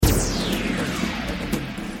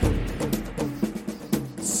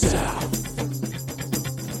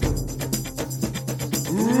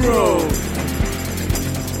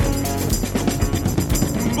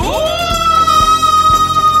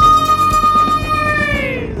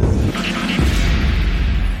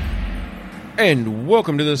And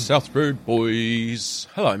welcome to the South Road Boys.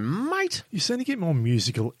 Hello, mate. You seem to get more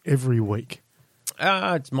musical every week.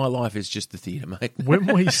 My life is just the theatre, mate. When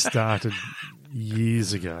we started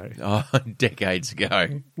years ago, Decades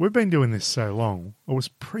ago. we've been doing this so long. It was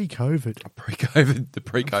pre-COVID. The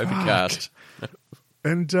pre-COVID cast.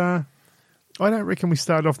 And I don't reckon we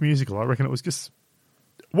started off musical. I reckon it was just,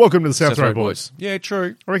 welcome to the South Road Boys. Yeah,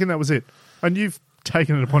 true. I reckon that was it. And you've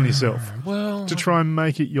taken it upon yourself Well, to try and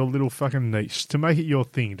make it your little fucking niche, to make it your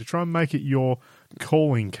thing, to try and make it your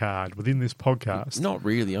calling card within this podcast. not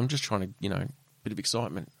really. I'm just trying to, bit of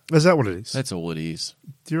excitement. Is that what it is? That's all it is.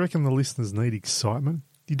 Do you reckon the listeners need excitement?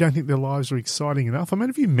 You don't think their lives are exciting enough? I mean,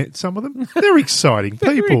 have you met some of them? They're exciting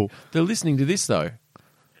people. They're listening to this, though.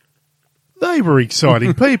 They were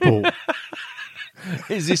exciting people.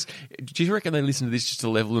 Do you reckon they listen to this just to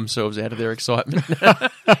level themselves out of their excitement?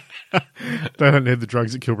 They don't need the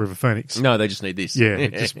drugs that kill River Phoenix. No, they just need this. Yeah,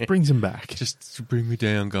 it just brings them back. Just to bring me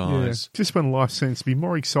down, Yeah. guys. Just when life seems to be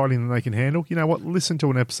more exciting than they can handle, you know what? Listen to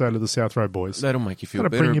an episode of the South Road Boys. That'll make you feel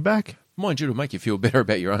That'll better. bring you back. Mind you, it'll make you feel better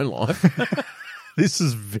about your own life. This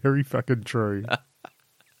is very fucking true.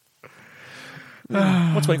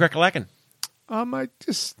 What's been crack-a-lacking? Oh, mate,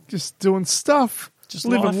 just doing stuff. Just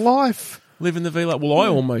living life. Living the V-Life. Well, I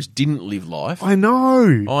almost didn't live life. I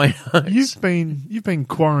know. I know. You've been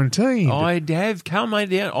quarantined. I have come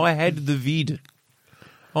down. I had the vid.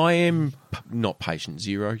 I am not patient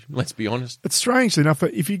zero, let's be honest. It's strangely enough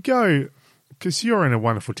that if you go, because you're in a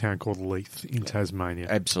wonderful town called Leith in Tasmania.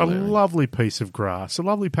 Absolutely. A lovely piece of grass, a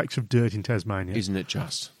lovely patch of dirt in Tasmania. Isn't it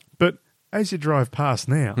just? But as you drive past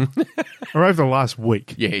now, or over the last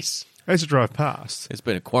week, Yes. as you drive past, It's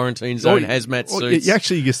been a quarantine zone, hazmat suits. You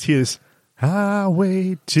actually just hear this,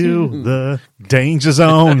 highway to the danger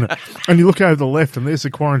zone. And you look over the left and there's the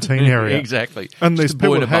quarantine area. Exactly. And Just there's a boy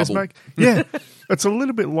people in a with bubble. hazmat. Yeah. It's a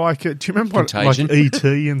little bit like, do you remember like Contagion.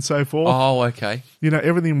 E.T. and so forth? Oh, okay. You know,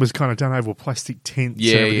 everything was kind of done over plastic tents.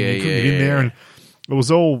 Yeah, and everything. yeah, You couldn't yeah, get in there, yeah. and it was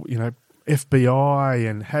all, FBI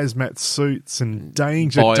and hazmat suits and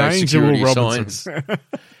danger, Will Biosecurity Robinson. signs.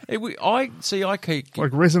 I keep...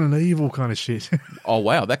 Like Resident Evil kind of shit. Oh,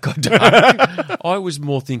 wow, that got dark. I was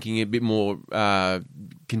more thinking a bit more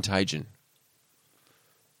Contagion.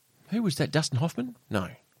 Who was that, Dustin Hoffman? No.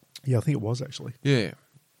 Yeah, I think it was actually. Yeah.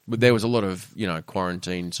 But there was a lot of,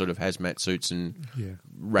 quarantine sort of hazmat suits and Yeah.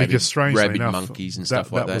 rabid, Because strangely rabid enough, monkeys and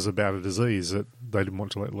stuff like that. That was about a disease that they didn't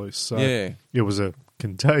want to let loose. So Yeah. it was a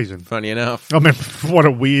contagion. Funny enough. I mean, what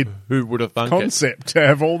a weird Who would have thunk concept to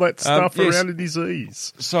have all that stuff yes. around a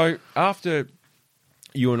disease. it? So after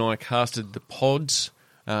you and I casted the pods,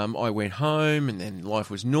 I went home and then life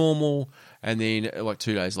was normal. And then like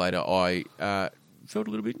 2 days later, I felt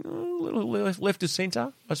a little left of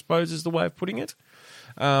centre, I suppose is the way of putting it.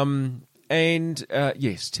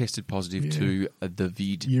 Yes, tested positive to the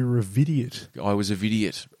vid. You're a vidiot. I was a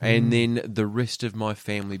vidiot. And then the rest of my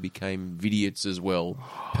family became vidiots as well,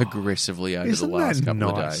 progressively over Isn't the last that couple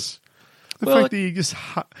of nice? days. The Well, fact that you just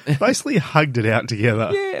basically hugged it out together.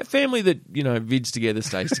 Yeah, a family that, vids together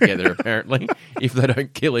stays together, apparently, if they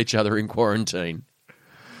don't kill each other in quarantine.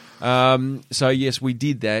 So, yes, we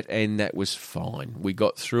did that, and that was fine. We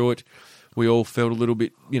got through it. We all felt a little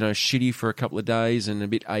bit, shitty for a couple of days and a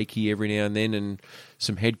bit achy every now and then and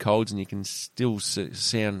some head colds, and you can still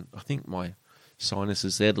sound, I think my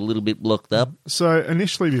sinuses sound a little bit blocked up. So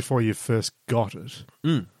initially, before you first got it,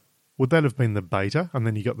 would that have been the beta, and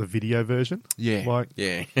then you got the video version? Yeah.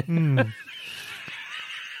 Yeah.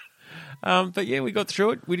 But yeah, we got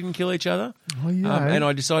through it. We didn't kill each other. Oh, yeah. And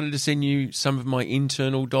I decided to send you some of my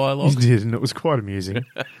internal You dialogue. did, and it was quite amusing.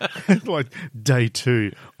 Like day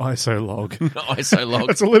 2, ISO log. ISO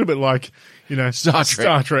log. It's a little bit like, Star Trek.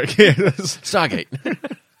 Star Trek. Yeah, Stargate.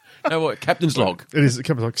 No, what? Captain's log. it is. It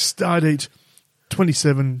comes like Stardate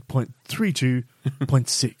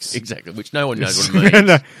 27.32.6. Exactly, which no one knows what it means.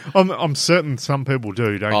 No, I'm certain some people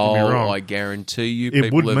do. Don't get me wrong. I guarantee you It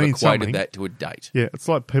people would have mean equated something. that to a date. Yeah, it's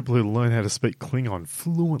like people who learn how to speak Klingon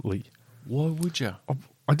fluently. Why would you?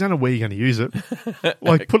 I don't know where you're going to use it.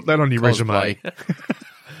 Like, put that on your resume. Cosplay.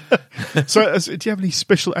 So, do you have any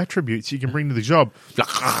special attributes you can bring to the job?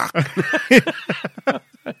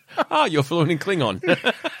 You're fluent in Klingon.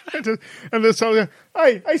 And then someone goes,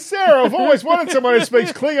 hey, Sarah, I've always wanted someone who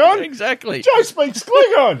speaks Klingon. Exactly. Joe speaks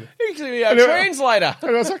Klingon. He's a translator.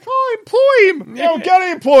 And I was like, employ him. Yeah. I'm going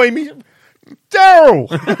to employ him. Daryl.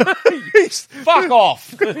 Fuck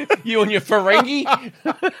off. You and your Ferengi.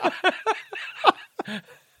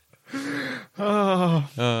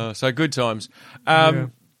 So good times. Yeah.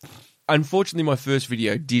 Unfortunately, my first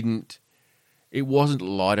video it wasn't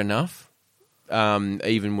light enough,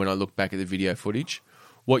 even when I look back at the video footage.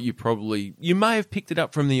 what you may have picked it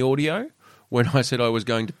up from the audio when I said I was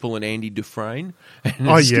going to pull an Andy Dufresne.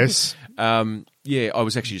 Oh, yes. Yeah, I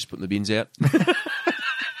was actually just putting the bins out.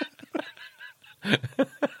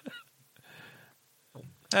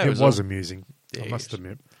 It was amusing, I must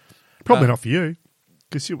admit. Probably not for you,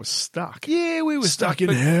 because you were stuck. Yeah, we were Stuck in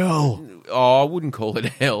hell. Oh, I wouldn't call it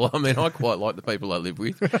hell. I mean, I quite like the people I live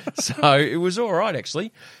with. So it was all right,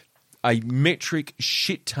 actually. A metric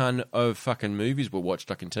shit ton of fucking movies were watched,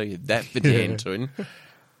 I can tell you that for Danton.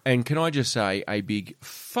 And can I just say a big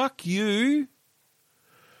fuck you?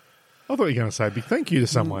 I thought you were going to say a big thank you to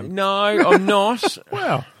someone. No, I'm not.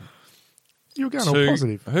 Wow. You were going all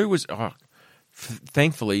positive. Who was... Oh,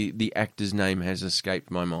 thankfully, the actor's name has escaped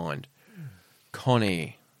my mind. Con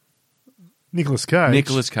Air. Nicolas Cage.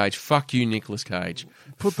 Nicolas Cage. Fuck you, Nicolas Cage.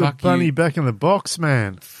 Put the bunny back in the box,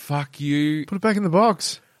 man. Fuck you. Put it back in the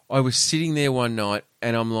box. I was sitting there one night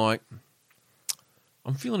and I'm like,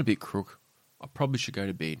 I'm feeling a bit crook. I probably should go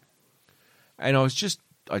to bed. And I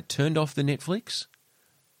turned off the Netflix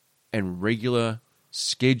and regular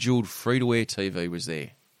scheduled free-to-air TV was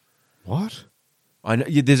there. What? I know,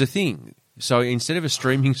 yeah, there's a thing. So instead of a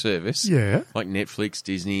streaming service, like Netflix,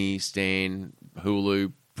 Disney, Stan,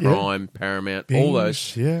 Hulu, Prime, Paramount, Binge, all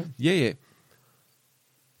those. Yeah.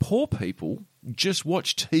 Poor people just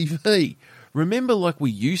watch TV. Remember like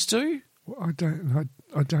we used to? Well, I don't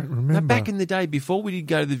remember. Now, back in the day, before we did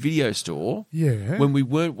go to the video store, when we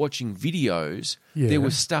weren't watching videos, there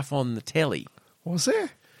was stuff on the telly. Was there?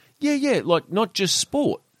 Yeah, like not just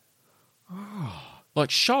sport. Like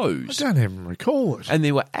shows. I don't even recall it. And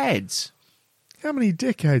there were ads. How many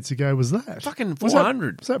decades ago was that? Fucking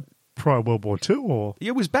 400. Was that prior World War II or?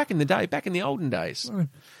 It was back in the day, back in the olden days. Oh.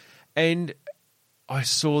 And I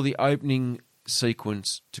saw the opening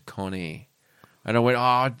sequence to Con Air. And I went,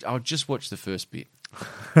 I'll just watch the first bit.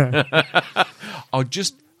 I'll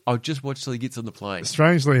just watch till he gets on the plane.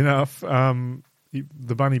 Strangely enough,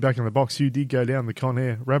 the bunny back in the box, you did go down the Con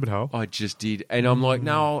Air rabbit hole. I just did. And I'm like,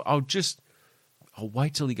 no, I'll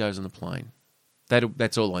wait till he goes on the plane.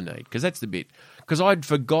 That's all I need, because that's the bit. Because I'd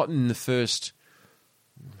forgotten the first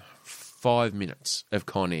 5 minutes of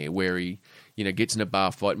Con Air where he, gets in a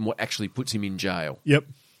bar fight and what actually puts him in jail. Yep.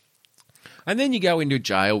 And then you go into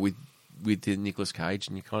jail with Nicolas Cage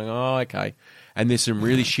and you're kind of, oh, okay. And there's some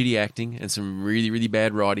really shitty acting and some really, really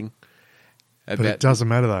bad writing. But it doesn't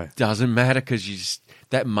matter, though. Doesn't matter, because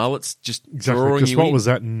that mullet's just exactly, drawing you in. Because what was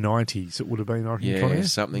that, 90s? It would have been, I reckon, Con Air?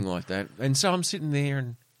 Something like that. And so I'm sitting there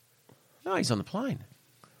and, no, he's on the plane.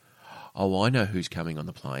 Oh, I know who's coming on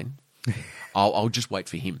the plane. I'll just wait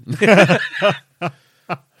for him.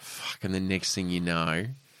 Fuck, and the next thing you know,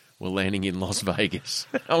 we're landing in Las Vegas.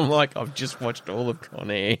 I'm like, I've just watched all of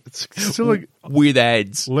Con Air. It's still with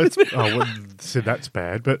ads. So that's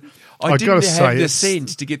bad, but I didn't have the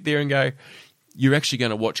sense to get there and go, you're actually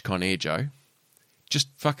going to watch Con Air, Joe. Just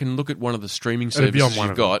fucking look at one of the streaming services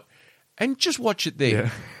you've got and just watch it there.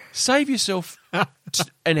 Yeah. Save yourself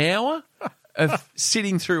an hour of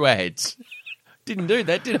sitting through ads. Didn't do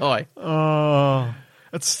that, did I? Oh,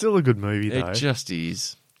 it's still a good movie, though. It just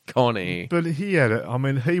is. Con Air. But he had it. I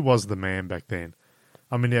mean, he was the man back then.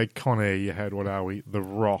 I mean, you had Con Air, you had, The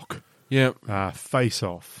Rock. Yep. Face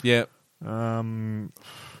Off. Yep. Leaving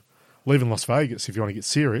Las Vegas, if you want to get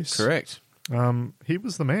serious. Correct. He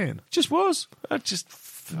was the man. Just was. I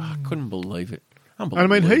couldn't believe it. And I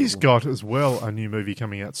mean, he's got as well a new movie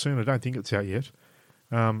coming out soon. I don't think it's out yet.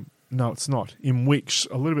 No, it's not. In which,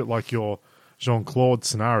 a little bit like your Jean-Claude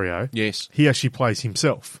scenario, yes, he actually plays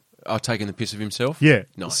himself. Taking the piss of himself? Yeah.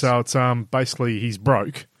 Nice. So it's basically he's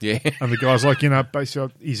broke. Yeah. And the guy's like,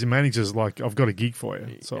 basically his manager's like, I've got a gig for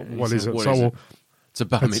you. So what is it? It's a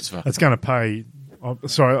bar mitzvah. It's going to pay...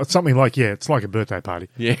 it's something like, it's like a birthday party.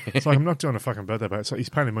 Yeah. It's like, I'm not doing a fucking birthday party. So he's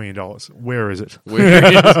paying $1 million. Where is it? Where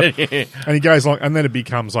is it? Yeah. And he goes like, and then it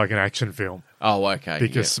becomes like an action film. Oh, okay.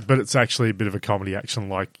 But it's actually a bit of a comedy action,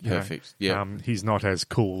 like, perfect. Yeah. He's not as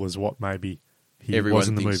cool as what maybe everyone was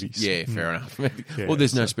in the thinks, movies. Yeah, fair enough. Yeah, well,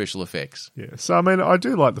 there's no special effects. Yeah. So, I mean, I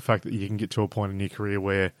do like the fact that you can get to a point in your career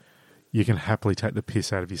where you can happily take the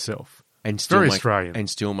piss out of yourself. And still Very make, Australian. And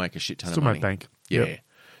still make a shit ton still of money. Make bank. Yeah. Yep.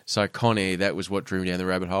 So Con Air, that was what drew me down the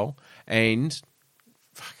rabbit hole. And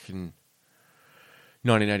fucking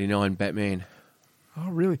 1989 Batman. Oh,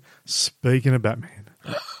 really? Speaking of Batman,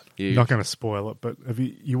 Yeah. not going to spoil it, but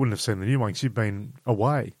you wouldn't have seen the new one because you've been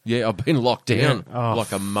away. Yeah, I've been locked down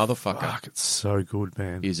like a Fuck, motherfucker. it's so good,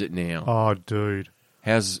 man. Is it now? Oh, dude.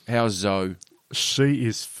 How's Zoe? She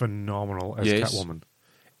is phenomenal as Yes. Catwoman.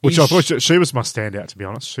 Which I thought she was my standout, to be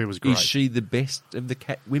honest. She was great. Is she the best of the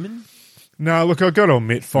cat women? No, look, I've got to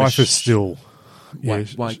admit, Pfeiffer's still Yeah,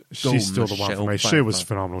 Wait, she's still the one for me. She was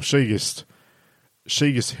phenomenal. She just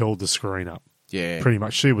held the screen up. Yeah. Pretty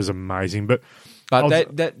much. She was amazing. But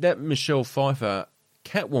that Michelle Pfeiffer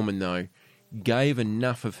Catwoman, though, gave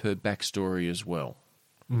enough of her backstory as well.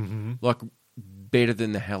 Mm-hmm. Like, better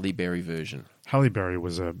than the Halle Berry version. Halle Berry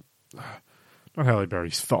was not Halle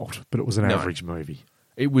Berry's fault, but it was an average movie.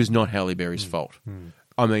 It was not Halle Berry's fault.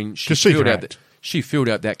 I mean, she filled out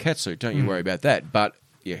that catsuit. Don't you worry about that. But,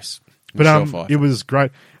 yes. But it was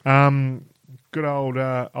great. Good old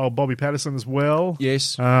Bobby Pattinson as well.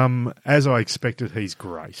 Yes. As I expected, he's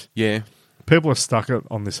great. Yeah. People are stuck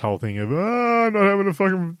on this whole thing of, not having a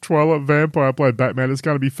fucking Twilight vampire play Batman. It's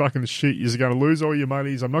going to be fucking shit. You're going to lose all your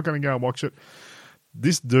monies. I'm not going to go and watch it.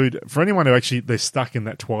 This dude, for anyone who actually, they're stuck in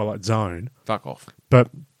that Twilight zone. Fuck off. But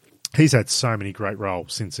he's had so many great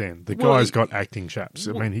roles since then. The guy's got acting chaps.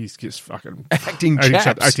 I mean, he's just fucking... Acting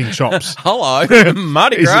chops? Hello.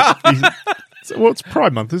 Mardi Gras. Well, it's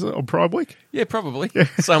Pride Month, is it? Or Pride Week? Yeah, probably.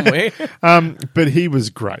 Somewhere. But he was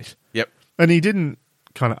great. Yep. And he didn't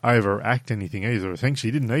kind of overact anything either.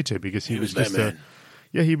 Essentially, he didn't need to because he was just Batman.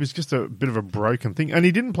 he was just a bit of a broken thing. And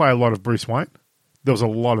he didn't play a lot of Bruce Wayne. There was a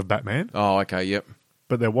lot of Batman. Oh, okay, yep.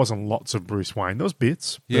 But there wasn't lots of Bruce Wayne. There was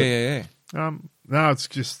bits. Yeah. No,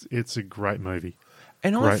 it's a great movie.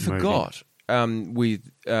 And I forgot with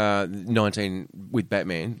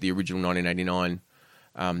Batman, the original 1989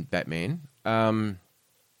 Batman.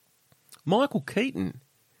 Michael Keaton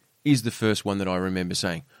is the first one that I remember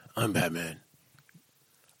saying, "I'm Batman."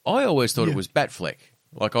 I always thought it was Batfleck.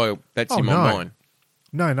 That's in my mind.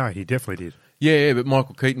 No, he definitely did. Yeah, but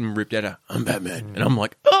Michael Keaton ripped out I'm Batman. And I'm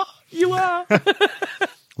like, oh, you are.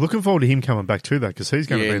 Looking forward to him coming back too, though, because he's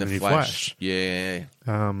going to be in the new Flash. Yeah.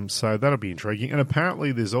 So that'll be intriguing. And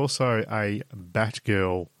apparently there's also a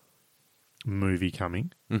Batgirl movie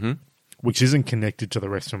coming, which isn't connected to the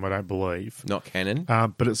rest of them, I don't believe. Not canon.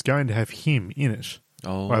 But it's going to have him in it.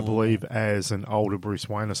 Oh. I believe as an older Bruce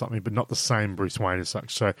Wayne or something, but not the same Bruce Wayne as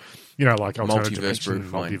such. So, like alternative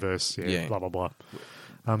dimension, multiverse, blah, blah, blah.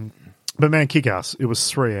 But man, kick-ass. It was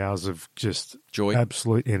 3 hours of just joy,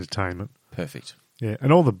 absolute entertainment. Perfect. Yeah,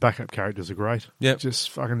 and all the backup characters are great. Yeah,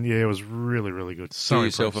 just fucking, it was really, really good. So do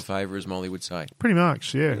yourself a favour, as Molly would say. Pretty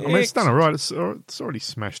much, yeah. I mean, it's done all right. It's already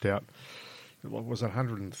smashed out. What was it,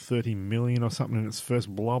 130 million or something in its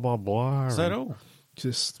first blah, blah, blah. Is that all?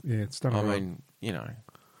 Just, it's done all right. I mean,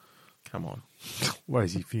 come on.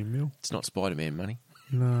 Lazy female. It's not Spider-Man money.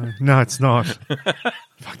 No, it's not.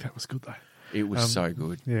 Fuck, that was good, though. It was so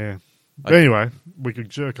good. Yeah. But anyway, we could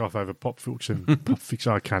jerk off over Pop Fiction. Pop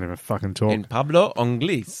Fiction, I can't even fucking talk. En Pablo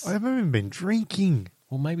Inglés. I haven't even been drinking.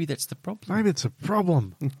 Well, maybe that's the problem. Maybe it's a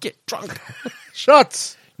problem. Get drunk.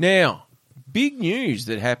 Shots. Now, big news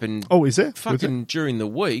that happened. Oh, is it? Fucking during the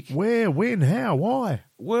week. Where, when, how, why?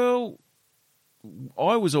 Well,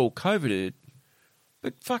 I was all COVIDed,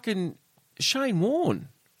 but fucking Shane Warne.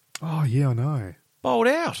 Oh, yeah, I know. Bowled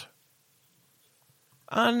out.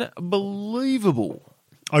 Unbelievable.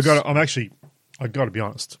 I got to be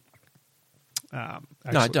honest. No,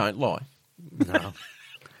 don't lie. No.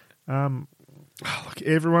 Look,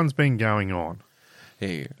 everyone's been going on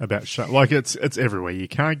about Shane. Like, it's everywhere. You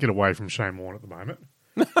can't get away from Shane Warne at the moment.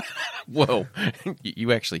 Well,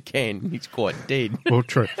 you actually can. He's quite dead. Well,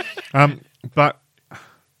 true. But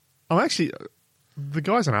I'm actually... The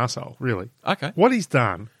guy's an arsehole, really. Okay. What he's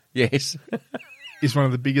done... Yes. is one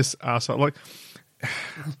of the biggest arseholes. Like...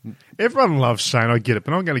 Everyone loves Shane, I get it,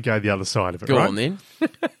 but I'm going to go the other side of it. Go right? on then.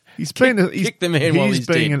 Kick the man while he's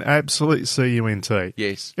being dead. An absolute CUNT.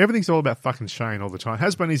 Yes. Everything's all about fucking Shane all the time.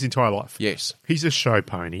 Has been his entire life. Yes. He's a show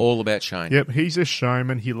pony. All about Shane. Yep, he's a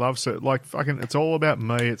showman. He loves it. Like, fucking, it's all about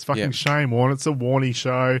me. It's fucking Shane Warne. It's a Warnie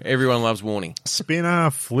show. Everyone loves Warnie.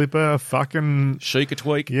 Spinner, flipper, fucking... Sheik a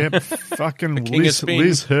tweak. Yep, fucking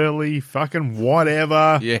Liz Hurley, fucking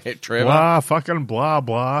whatever. Yeah, Trevor. Blah, fucking blah,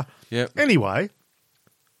 blah. Yep. Anyway...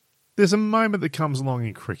 There's a moment that comes along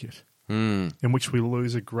in cricket in which we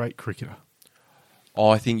lose a great cricketer.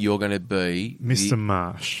 I think you're going to be... Mr.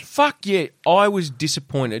 Marsh. Fuck yeah. I was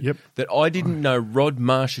disappointed that I didn't know Rod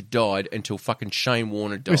Marsh had died until fucking Shane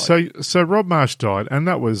Warne died. So Rod Marsh died, and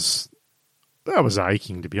that was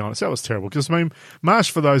aching, to be honest. That was terrible. Because, I mean, Marsh,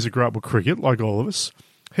 for those who grew up with cricket, like all of us,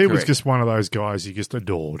 he was just one of those guys you just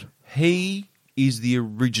adored. He is the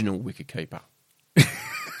original wicketkeeper.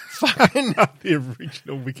 Fucking the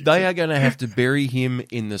original wicket. They are going to have to bury him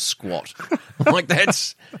in the squat. Like,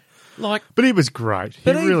 that's like... But he was great.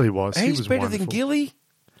 He really was. He was better wonderful. than Gilly.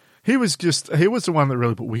 He was the one that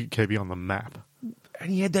really put wicketkeeping on the map.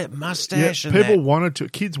 And he had that mustache. Yeah,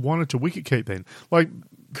 kids wanted to wicket keep then. Like,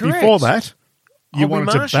 correct. Before that, you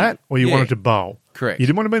wanted to bat or you wanted to bowl. Correct. You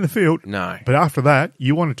didn't want to be in the field. No. But after that,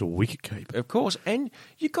 you wanted to wicket keep. Of course. And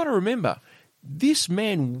you've got to remember, this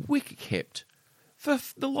man wicket kept for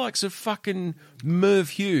the likes of fucking Merv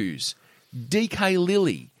Hughes, DK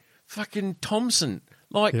Lilly, fucking Thompson.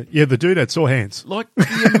 Like, Yeah, the dude had sore hands. like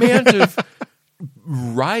the amount of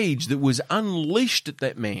rage that was unleashed at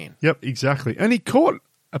that man. Yep, exactly. And he caught,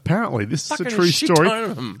 apparently, this is a Fucking true shit story. ton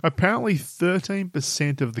of 'em. Apparently,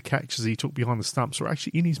 13% of the catches he took behind the stumps were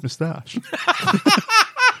actually in his moustache.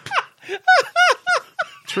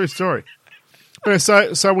 True story. But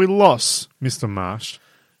so we lost Mr. Marsh.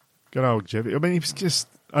 Good old Jeffy. I mean, he was just,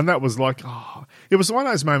 and that was like, oh, it was one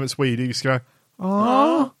of those moments where you just go,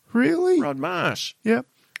 oh, really? Rod Marsh. Yeah.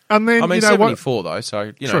 And then, I mean, you know what? 74 though, so,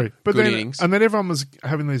 you know, True. But good then, innings. and then everyone was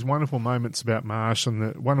having these wonderful moments about Marsh and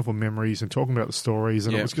the wonderful memories and talking about the stories.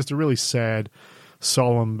 And Yeah. it was just a really sad,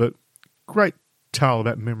 solemn, but great tale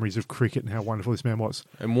about memories of cricket and how wonderful this man was.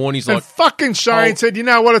 And Warnie's And like, fucking Shane Oh. said, you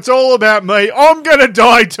know what? It's all about me. I'm going to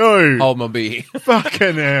die too. hold my beer.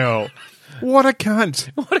 Fucking hell. What a cunt.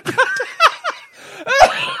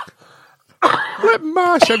 Let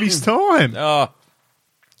Marsh have his time. Oh,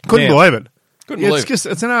 Couldn't now. believe it. Couldn't believe It's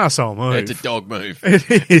an arsehole move. it's a dog move.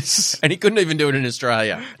 It is. And he couldn't even do it in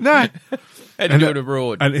Australia. No. Had to And do it- it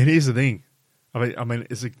abroad. And here's the thing. I mean,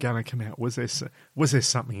 is it going to come out? Was there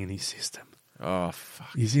something in his system? Oh,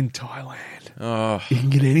 fuck. He's in Thailand. Oh, You can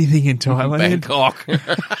get anything in Thailand. Bangkok.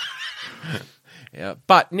 Yeah,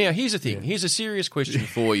 but now here's the thing. Here's a serious question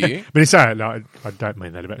for you. But he's saying, no, I don't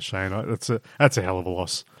mean that about Shane. That's a hell of a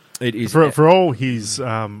loss. It is For all his for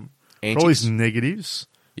all Antics. his negatives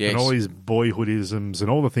Yes. and all his boyhoodisms and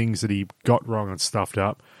all the things that he got wrong and stuffed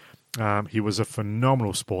up. He was a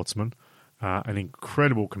phenomenal sportsman, an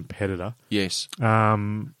incredible competitor, Yes,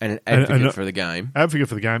 um, and an advocate and- for the game. advocate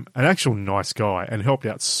for the game, an actual nice guy, and helped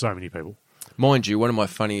out so many people. Mind you, one of my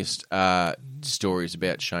funniest stories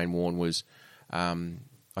about Shane Warne was,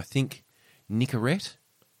 I think Nicorette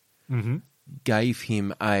gave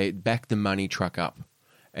him a back the money truck up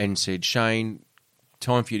and said, Shane,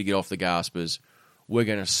 time for you to get off the gaspers. We're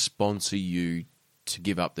going to sponsor you to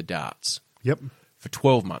give up the darts Yep. for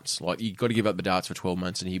 12 months. Like, you've got to give up the darts for 12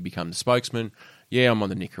 months, and he'd become the spokesman. Yeah, I'm on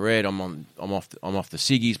the Nicorette. I'm off the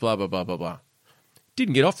ciggies. Blah blah blah blah blah.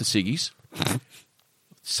 Didn't get off the ciggies.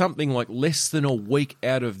 Something like less than a week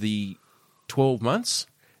out of the 12 months,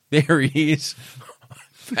 there he is,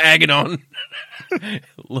 fagging on,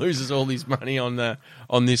 loses all his money on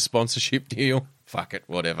this sponsorship deal. Fuck it,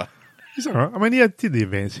 whatever. He's all right. I mean, he did the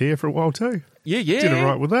advance here for a while too. Yeah. Did all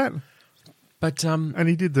right with that. But And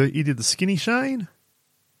he did the skinny Shane.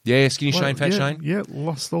 yeah, skinny Shane, fat yeah, Shane. Yeah,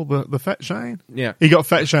 lost all the fat Shane. Yeah. He got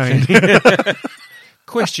fat Shane.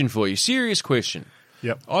 Question for you, serious question.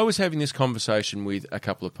 Yep. I was having this conversation with a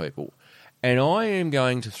couple of people, and I am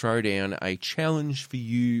going to throw down a challenge for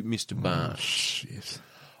you, Mr. Barnes. Shit.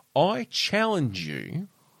 I challenge you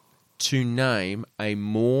to name a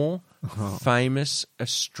more famous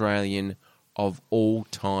Australian of all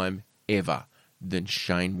time ever than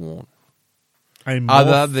Shane Warne, A more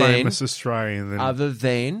Other than- famous Australian than... other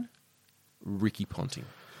than Ricky Ponting.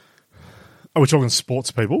 Are we talking sports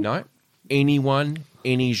people? No, anyone,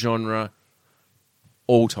 any genre,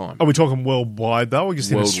 all time. Are we talking worldwide though, or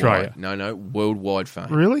just in Australia? No, worldwide fame.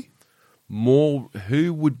 Really?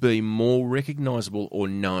 Who would be more recognisable or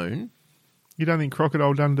known? You don't think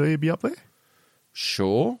Crocodile Dundee would be up there?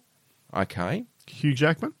 Sure. Okay. Hugh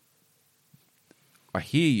Jackman? I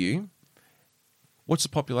hear you. What's the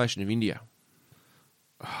population of India?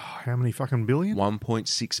 How many fucking billion?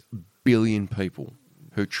 1.6 billion people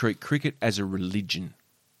who treat cricket as a religion.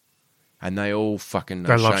 And they all fucking know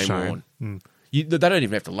They love Shane Shane. Warne. They don't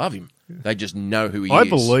even have to love him. They just know who he I is.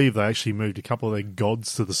 believe they actually moved a couple of their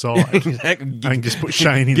gods to the side Exactly. and just put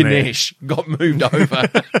Shane in Ganesh got moved over.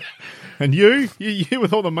 there. And you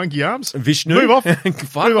with all the monkey arms, Vishnu. move off.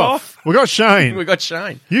 Fuck Move off. We got Shane. We got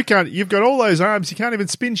Shane. You can't. You've got all those arms. You can't even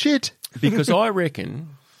spin shit. Because I reckon,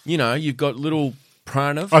 you've got little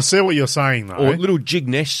Pranav I see what you're saying though. or little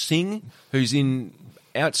Jignesh Singh, who's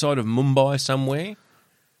outside of Mumbai somewhere.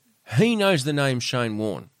 He knows the name Shane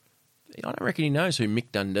Warne. I don't reckon he knows who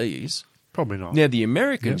Mick Dundee is. Probably not. Now, the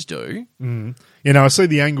Americans do, I see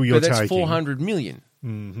the angle you're but that's taking. 400 million.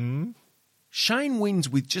 Mm-hmm. Shane wins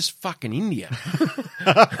with just fucking India.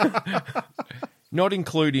 Not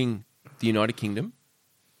including the United Kingdom,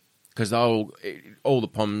 because all the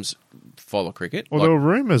Poms follow cricket. Well, there were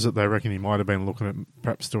rumours that they reckon he might have been looking at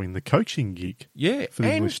perhaps doing the coaching gig yeah, for the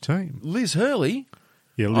and English team. Liz Hurley.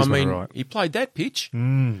 Yeah, Liz I mean, right. he played that pitch.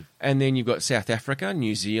 And then you've got South Africa,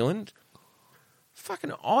 New Zealand,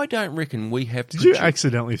 Fucking, I don't reckon we have. Did you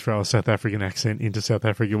accidentally throw a South African accent into South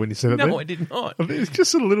Africa when you said it? No, there? I did not. It's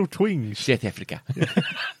just a little twinge. South Africa,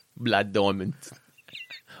 blood diamonds.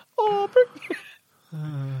 Oh,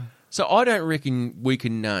 so I don't reckon we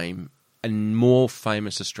can name a more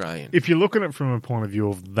famous Australian If you're looking at it from a point of view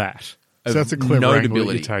of that, Of so that's a clever angle that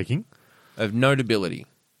notability. you're taking. of notability.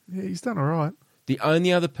 Yeah, he's done all right. The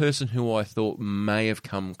only other person who I thought may have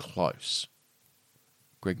come close,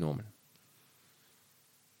 Greg Norman.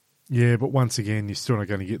 Yeah, but once again, you're still not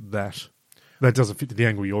going to get that. That doesn't fit to the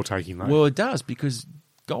angle you're taking, though. Well, it does because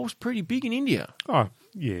golf's pretty big in India. Oh,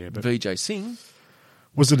 yeah, but Vijay Singh.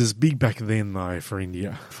 was it as big back then, though, for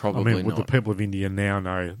India? Probably I mean, would the not. people of India now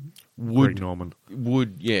know Greg Would Norman?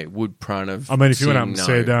 would Pranav? I mean, if you went up Singh and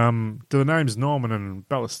know? said, do the names Norman and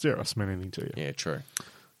Ballesteros mean anything to you? Yeah, true.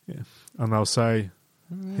 Yeah. And they'll say,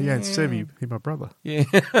 he ain't Sevi, he my brother. Yeah.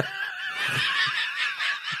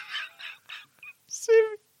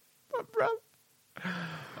 Sevi, my brother.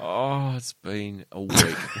 Oh, it's been a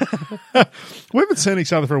week. We haven't seen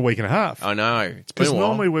each other for a week and a half. I know. It's been Because a while.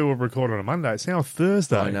 normally we would record on a Monday. It's now a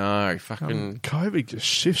Thursday. I know. Fucking COVID just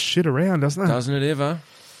shifts shit around, doesn't it? doesn't it ever?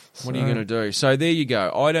 What are you So- going to do? So there you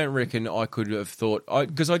go. I don't reckon I could have thought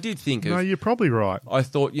because I did think of. No, you're probably right. I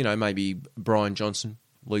thought maybe Brian Johnson,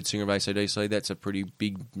 lead singer of AC/DC. That's a pretty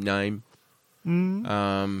big name.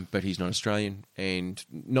 But he's not Australian, and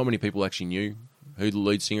not many people actually knew who the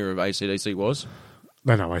lead singer of AC/DC was.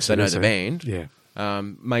 They know They know the band. Yeah.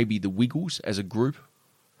 Maybe the Wiggles as a group.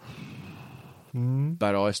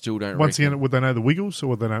 But I still don't Once reckon. again, would they know the Wiggles or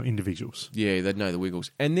would they know individuals? Yeah, they'd know the Wiggles.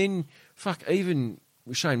 And then, even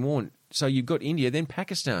Shane Warne. So you've got India, then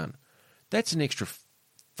Pakistan. That's an extra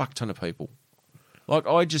fuck ton of people. Like,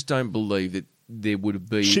 I just don't believe that there would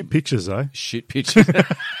be... Shit pictures, though. Shit pictures.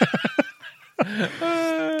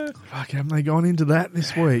 Fuck, haven't they gone into that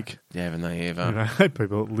this week? Haven't they ever? You know, I hope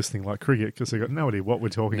people are listening like cricket because they've got no idea what we're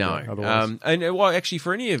talking No. about otherwise. Actually,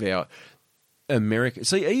 for any of our America...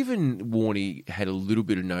 See, even Warney had a little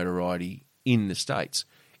bit of notoriety in the States.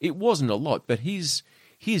 It wasn't a lot, but his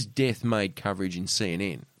death made coverage in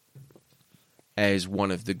CNN as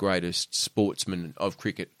one of the greatest sportsmen of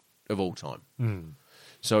cricket of all time.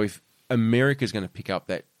 So if America's going to pick up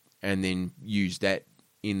that and then use that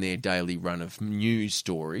in their daily run of news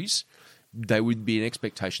stories, there would be an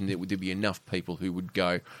expectation that there'd be enough people who would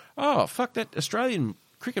go, oh, fuck, that Australian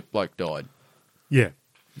cricket bloke died. Yeah.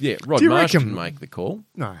 Yeah, Rod Do you Marsh reckon- can make the call.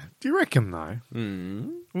 No. Do you reckon, though?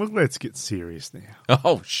 Look, let's get serious now.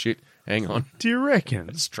 Oh, shit. Hang on. Do you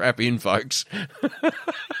reckon? Strap in, folks.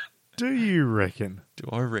 Do you reckon Do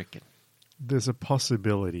I reckon? there's a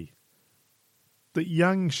possibility that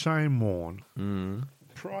young Shane Warne,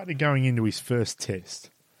 prior to going into his first test,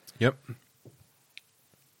 Yep.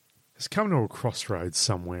 has come to a crossroads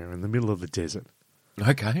somewhere in the middle of the desert?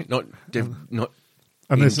 Okay. Not And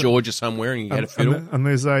in there's a- Georgia somewhere and he had a fiddle. And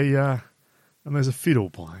there's a fiddle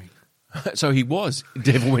playing. So he was.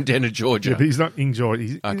 Devil went down to Georgia. Yeah, but he's not in Georgia.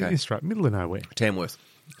 He's in Okay. Australia, middle of nowhere. Tamworth.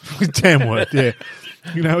 Tamworth, yeah.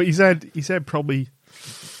 You know, he's had probably,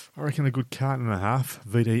 I reckon, a good carton and a half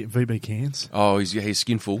VB cans. Oh, he's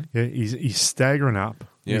skinful. Yeah, he's staggering up.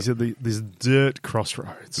 Yep. He's at this dirt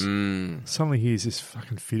crossroads. Mm. Suddenly hears this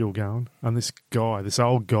fucking fiddle going, and this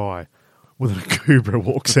old guy with an Akubra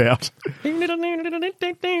walks out. And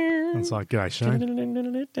it's like, g'day,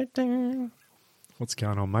 Shane. What's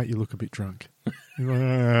going on, mate? You look a bit drunk. He's like,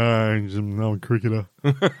 I'm a cricketer.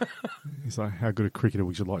 He's like, how good a cricketer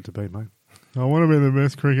would you like to be, mate? I want to be the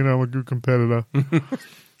best cricketer. I'm a good competitor.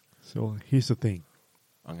 So here's the thing.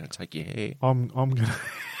 I'm going to take your hair. I'm gonna.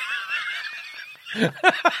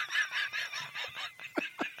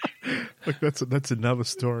 Look, that's another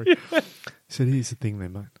story. He said, "Here's the thing,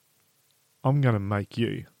 then, mate. I'm going to make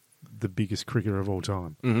you the biggest cricketer of all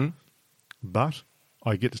time, but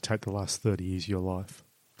I get to take the last 30 years of your life.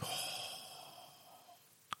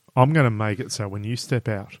 I'm going to make it so when you step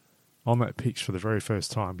out on that pitch for the very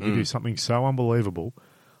first time, you do something so unbelievable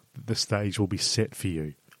that the stage will be set for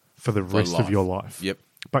you for the rest of your life. Yep.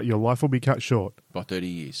 But your life will be cut short. By 30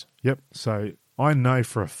 years. Yep. So I know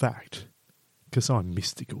for a fact, because I'm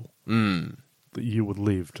mystical, that you would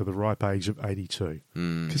live to the ripe age of 82.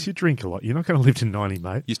 Because you drink a lot. You're not going to live to 90,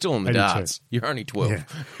 mate. You're still on the 82. darts. You're only 12.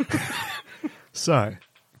 Yeah. So,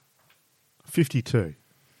 52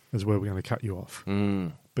 is where we're going to cut you off.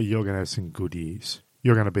 But you're going to have some good years.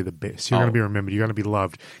 You're going to be the best. You're going to be remembered. You're going to be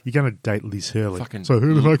loved. You're going to date Liz Hurley. Fucking- So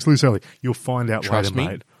who the fuck's Liz Hurley? You'll find out Trust later, me,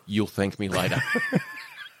 mate. you'll thank me later.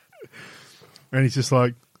 And he's just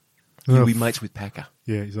like, You'll oh, be mates with Packer.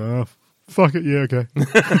 yeah. He's like, oh, fuck it. Yeah, okay.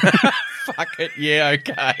 Fuck it. Yeah,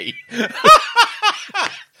 okay.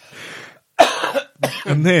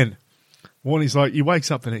 And then Warnie's like, he wakes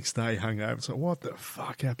up the next day hungover. It's like, what the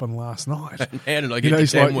fuck happened last night? How did I get to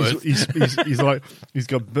he's like, Tamworth? he's like, he's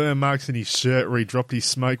got burn marks in his shirt where he dropped his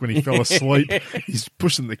smoke when he fell asleep. He's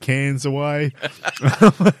pushing the cans away.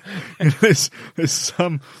 There's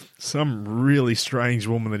some really strange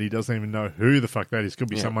woman that he doesn't even know who the fuck that is. Could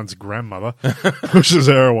be someone's grandmother. Pushes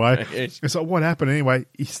her away. Yes. It's like, what happened anyway?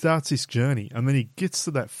 He starts this journey, and then he gets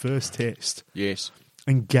to that first test. Yes.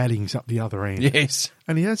 And Gadding's up the other end. Yes.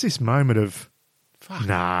 And he has this moment of, Fuck.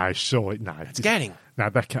 no, surely, no. It's Gadding. No,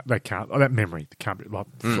 that can't. Oh, that memory can't be, like,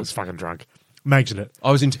 it's fucking drunk. Imagine it.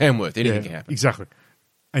 I was in Tamworth. Anything can happen. Exactly.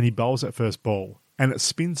 And he bowls that first ball, and it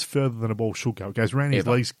spins further than a ball should go. It goes round his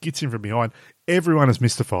legs, gets in from behind. Everyone is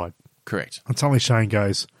mystified. Correct. And suddenly Shane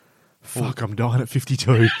goes, fuck, I'm dying at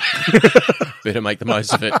 52. Better make the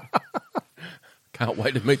most of it. Can't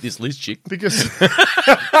wait to meet this Liz chick. Because,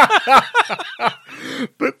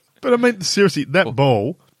 but I mean, seriously, that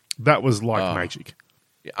ball, that was like magic.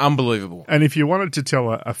 Unbelievable. And if you wanted to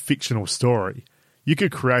tell a fictional story, you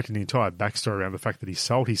could create an entire backstory around the fact that he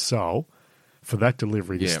sold his soul for that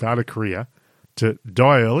delivery to start a career, to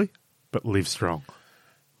die early, but live strong.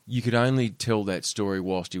 You could only tell that story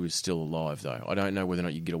whilst he was still alive, though. I don't know whether or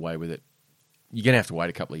not you get away with it. You're going to have to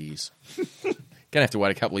wait a couple of years. Going to have to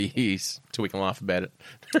wait a couple of years till we can laugh about it.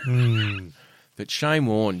 But Shane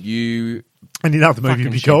Warne, you... And you know what the movie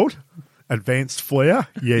would be called? Advanced Flair?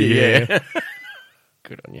 Yeah.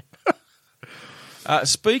 Good on you.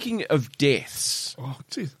 Speaking of deaths... Oh,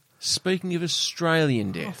 geez. Speaking of Australian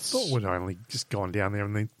I deaths... thought we'd only just gone down there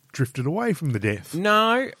and then drifted away from the death.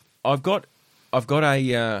 No, I've got an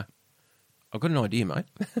idea, mate.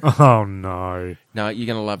 Oh, no. No, you're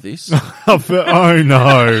going to love this. Oh,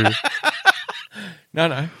 no.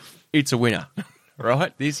 No, it's a winner,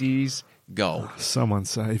 right? This is gold. Someone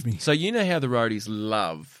save me. So you know how the roadies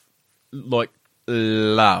love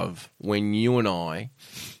when you and I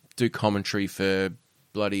do commentary for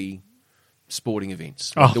bloody sporting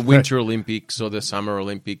events, like the Winter Olympics or the Summer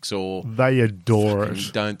Olympics, or they adore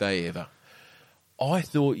it, don't they ever? I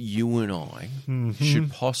thought you and I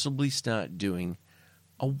should possibly start doing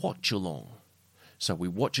a watch along. So we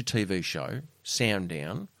watch a TV show, sound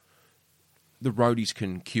down. The roadies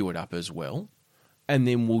can cue it up as well, and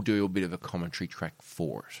then we'll do a bit of a commentary track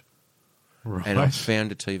for it. Right. And I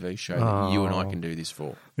found a TV show that you and I can do this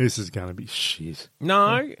for. This is going to be shit.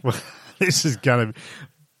 No. This is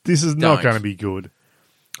not going to be good.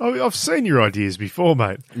 I've seen your ideas before,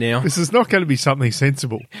 mate. Now. This is not going to be something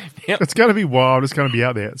sensible. It's going to be wild. It's going to be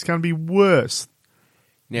out there. It's going to be worse.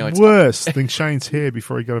 Worse than Shane's hair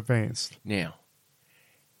before he got advanced. Now.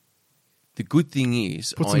 The good thing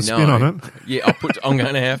is, put some spin on it. Yeah, I'm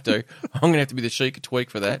going to have to. I'm going to have to be the Sheikah Tweak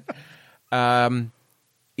for that.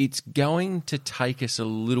 It's going to take us a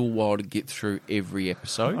little while to get through every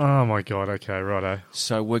episode. Oh my god! Okay, righto.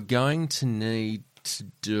 So we're going to need to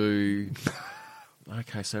do.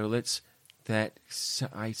 Okay, so let's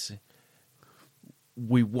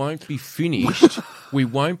we won't be finished. We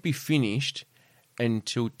won't be finished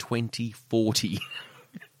until 2040.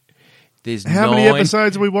 There's how many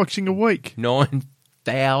episodes are we watching a week?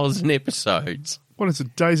 9,000 episodes. What is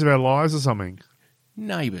it? Days of Our Lives or something?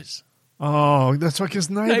 Neighbours. Oh, that's right,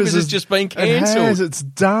 because Neighbours has just been cancelled. It's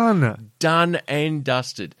done. Done and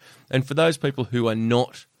dusted. And for those people who are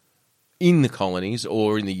not in the colonies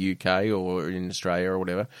or in the UK or in Australia or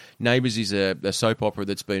whatever, Neighbours is a soap opera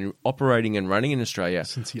that's been operating and running in Australia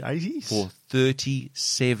since the 80s? For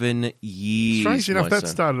 37 years. Strange enough, that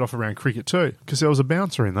started off around cricket too, because there was a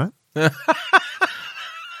bouncer in that.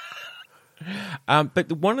 But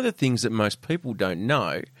one of the things that most people don't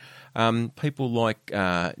know, people like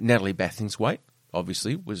Natalie Bathingthwaite,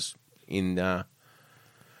 obviously, was in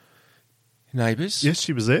Neighbours. Yes,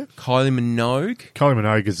 she was there. Kylie Minogue. Kylie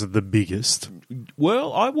Minogue is the biggest.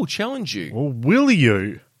 Well, I will challenge you. Well, will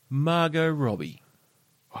you? Margot Robbie.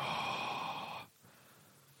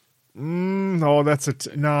 No, I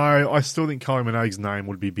still think Kylie Minogue's name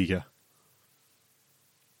would be bigger.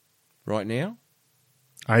 Right now?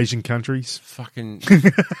 Asian countries. Fucking...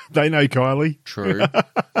 They know Kylie. True.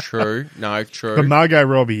 No, true. But Margot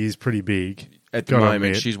Robbie is pretty big. At the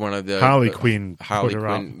moment, she's one of the... Harley Quinn. Harley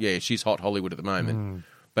Quinn. Yeah, she's hot Hollywood at the moment.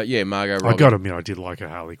 But yeah, Margot Robbie. I got to admit, I did like her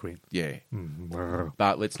Harley Quinn. Yeah.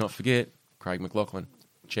 But let's not forget Craig McLachlan.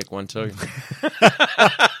 Check 1, 2.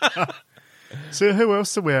 So who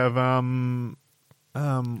else do we have?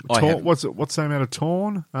 What's the name out of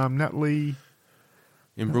Torn? Natalie...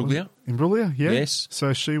 Imbruglia? Imbruglia, yeah. Yes.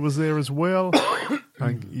 So she was there as well.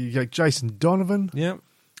 You got Jason Donovan. Yeah.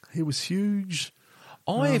 He was huge.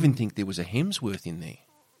 I even think there was a Hemsworth in there.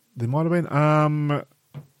 There might have been.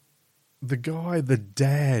 the guy, the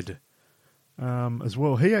dad, as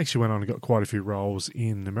well. He actually went on and got quite a few roles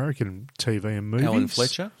in American TV and movies. Alan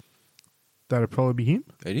Fletcher. That'd probably be him.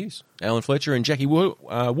 It is. Alan Fletcher and Jackie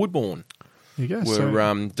Woodbourne There you go.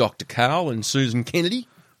 were Dr. Carl and Susan Kennedy.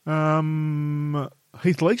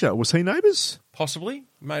 Heath Ledger, was he Neighbours? Possibly.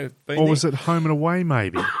 May have been Or there. was it Home and Away,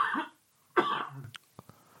 maybe?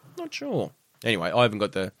 Not sure. Anyway, I haven't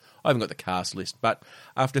got the cast list, but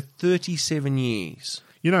after 37 years.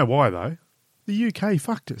 You know why, though? The UK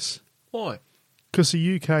fucked us. Why? Because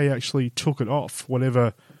the UK actually took it off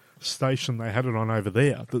whatever station they had it on over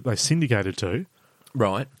there that they syndicated to.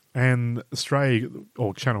 Right. And Australia,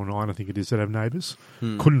 or Channel 9, I think it is, that have Neighbours,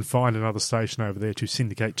 couldn't find another station over there to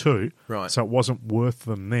syndicate to. Right. So it wasn't worth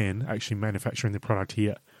them then actually manufacturing the product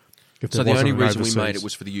here. If So there the wasn't only an reason we made overseas. it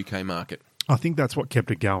was for the UK market. I think that's what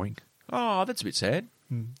kept it going. Oh, that's a bit sad.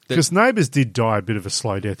 Because Neighbours did die a bit of a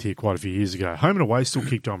slow death here quite a few years ago. Home and Away still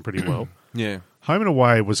kicked on pretty well. Yeah. Home and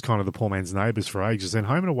Away was kind of the poor man's Neighbours for ages. Then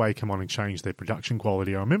Home and Away came on and changed their production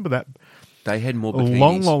quality. I remember that They had more a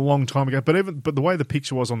bikinis. long time ago. But the way the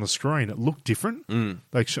picture was on the screen, it looked different.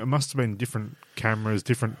 Like it must have been different cameras,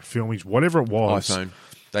 different filmings, whatever it was. iPhone.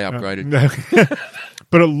 They upgraded.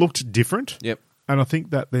 But it looked different. Yep. And I think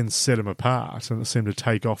that then set them apart, and it seemed to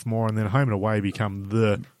take off more. And then Home and Away become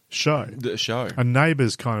the show. The show. And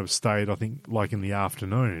Neighbours kind of stayed, I think, like in the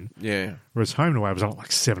afternoon. Yeah. Whereas Home and Away was on at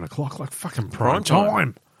like 7 o'clock, like fucking Prime prime time.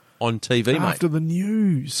 time. On TV, After the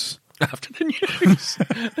news. mate. After the news.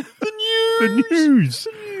 The news.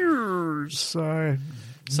 So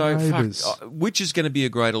Neighbours. fuck. Which is going to be a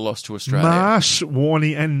greater loss to Australia? Marsh,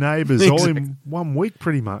 Warney and Neighbours all Exactly. in 1 week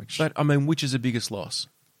pretty much. But, I mean, which is the biggest loss?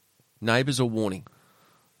 Neighbours or Warning?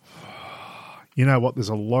 You know what? There's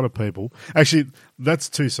a lot of people. Actually, that's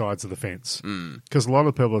two sides of the fence. Because a lot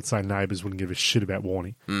of people would say Neighbours wouldn't give a shit about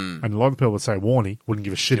Warney. And a lot of people would say Warney wouldn't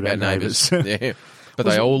give a shit about Neighbours. Yeah. But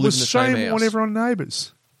they all live in the Was same Shane house. Warne ever on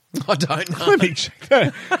Neighbours? I don't know. Let me check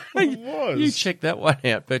that. It was. You check that one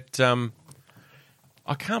out. But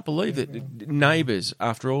I can't believe that Neighbours,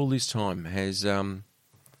 after all this time, has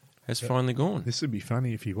finally gone. This would be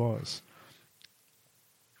funny if he was.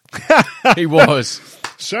 He was.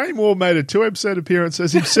 Shane Warne made a 2-episode appearance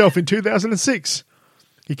as himself in 2006.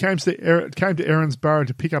 He came to Erinsborough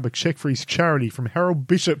to pick up a cheque for his charity from Harold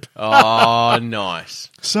Bishop. Oh, nice.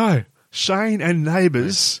 So, Shane and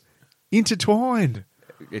Neighbours intertwined.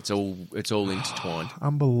 It's all intertwined.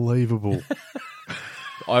 Unbelievable.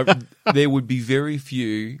 There would be very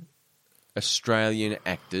few Australian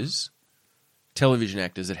actors, television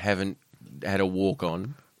actors, that haven't had a walk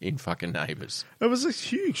on in fucking Neighbours. It was a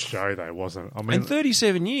huge show, though, wasn't it? I mean, In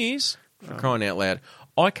 37 years, for crying out loud,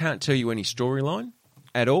 I can't tell you any storyline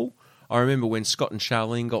at all. I remember when Scott and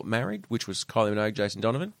Charlene got married, which was Kylie Minogue, Jason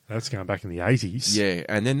Donovan. that's going back in the 80s. Yeah,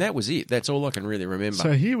 and then that was it. That's all I can really remember.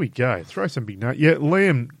 So here we go. Throw some big notes. Yeah,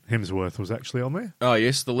 Liam Hemsworth was actually on there. Oh,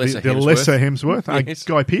 yes, the lesser The Hemsworth. lesser Hemsworth. Yes.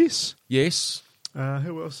 Guy Pearce. Yes.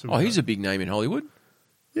 Who else? have we Oh, he's got? a big name in Hollywood.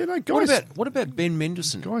 Yeah, no, What about Ben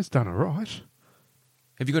Mendelsohn? Guy's done all right.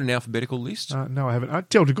 Have you got an alphabetical list? No, I haven't.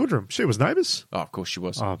 Delta Goodrem. She was Neighbours. Oh, of course she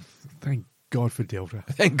was. Oh, thank God for Delta.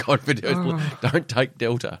 Thank God for Delta. Don't take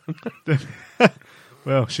Delta.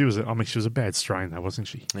 Well, she was a bad strain, though, wasn't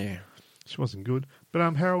she? Yeah. She wasn't good.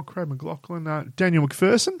 But Harold Craig McLaughlin, Daniel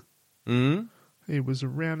McPherson, Mm. he was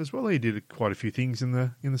around as well. He did quite a few things in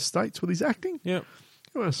the States with his acting. Yep.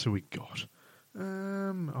 Who else have we got?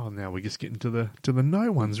 Now we're just getting to the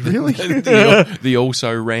no ones, really. the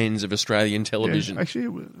also rans of Australian television. Yeah, actually,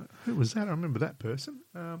 who was that? I remember that person.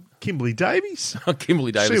 Kimberly Davies.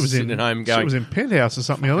 Kimberly Davis She was sitting in at home She going, was in Penthouse or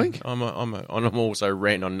something, I think. I'm also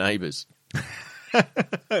ran on Neighbours.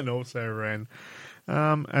 And also ran.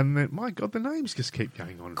 And then, my God, the names just keep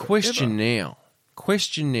going on. Question now. Brooke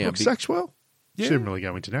Big- Saxwell. Yeah. She didn't really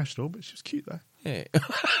go international, but she was cute, though. Yeah.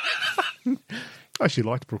 I actually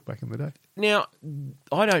liked Brooke back in the day. Now,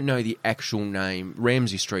 I don't know the actual name.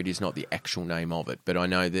 Ramsay Street is not the actual name of it, but I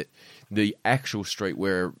know that the actual street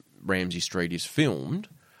where Ramsay Street is filmed,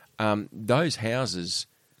 those houses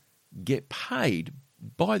get paid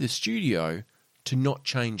by the studio to not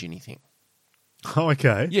change anything. Oh,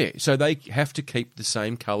 okay. Yeah, so they have to keep the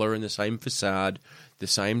same colour and the same facade, the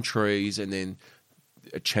same trees, and then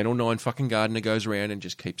a Channel 9 fucking gardener goes around and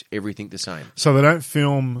just keeps everything the same. So they don't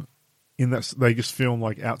film in that. They just film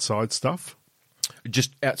like outside stuff.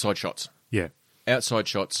 Just outside shots. Yeah. Outside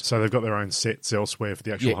shots. So they've got their own sets elsewhere for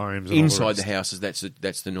the actual homes. And inside all the rest. houses,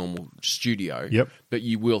 that's the normal studio. Yep. But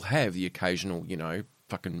you will have the occasional,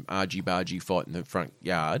 fucking argy-bargy fight in the front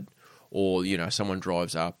yard, or, someone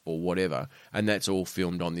drives up or whatever, and that's all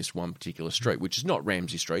filmed on this one particular street, which is not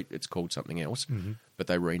Ramsey Street. It's called something else, but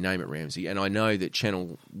they rename it Ramsey. And I know that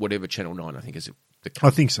Channel 9, I think, is the I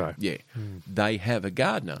think so. yeah, they have a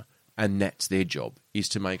gardener, and that's their job, is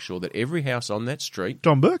to make sure that every house on that street,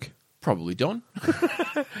 Don Burke? probably Don,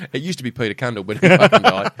 it used to be Peter Cundall, but he fucking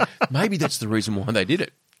died. Maybe that's the reason why they did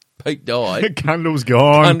it. Pete died. Cundall's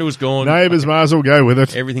gone. Cundall's gone. Neighbours might as well go with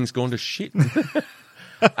it. Everything's gone to shit.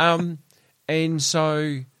 And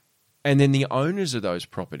then the owners of those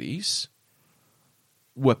properties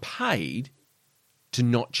were paid to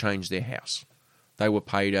not change their house. They were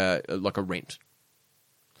paid like a rent.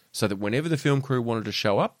 So that whenever the film crew wanted to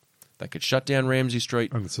show up, they could shut down Ramsey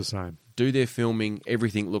Street, And it's the same. do their filming,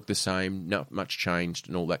 everything looked the same, not much changed,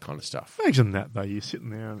 and all that kind of stuff. Imagine that, though. You're sitting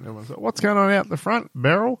there and everyone's like, what's going on out the front,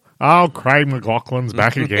 Beryl? Oh, Craig McLaughlin's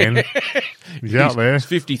back again. He's out there. He's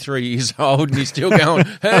 53 years old and he's still going,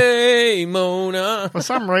 hey, Mona. For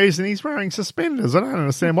some reason, he's wearing suspenders. I don't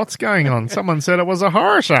understand what's going on. Someone said it was a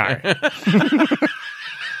horror show.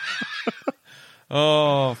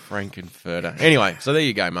 Oh, Frankenfurter. Anyway, so there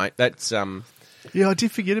you go, mate. That's Yeah, I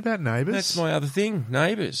did forget about Neighbours. that's my other thing,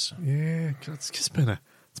 Neighbours. Yeah, it's just been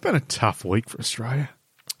a tough week for Australia.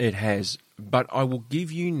 It has, but I will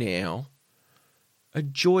give you now a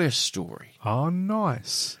joyous story. Oh,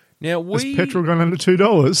 nice. Now Has petrol gone under $2?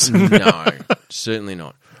 No, certainly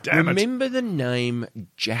not. Damn it. Remember the name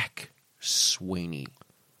Jack Sweeney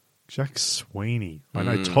Jack Sweeney. I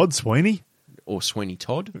know Todd Sweeney. or Sweeney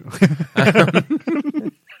Todd?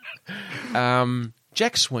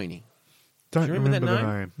 Jack Sweeney. Don't Do you remember that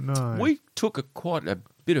the name. No. We took quite a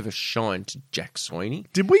bit of a shine to Jack Sweeney.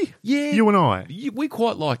 Did we? Yeah. You and I. We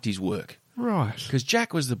quite liked his work. Right. Because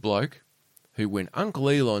Jack was the bloke who, when Uncle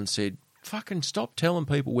Elon said, fucking stop telling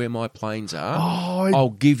people where my planes are, I'll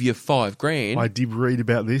give you $5,000. I did read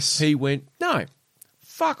about this. He went, no,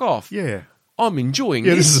 fuck off. Yeah. I'm enjoying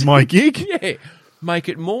Yeah, this is my gig. Yeah. Make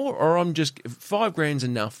it more, or I'm just $5,000's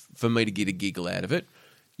enough for me to get a giggle out of it.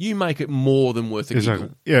 You make it more than worth a Exactly.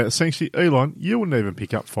 giggle. Yeah, essentially, Elon, you wouldn't even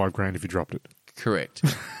pick up $5,000 if you dropped it. Correct.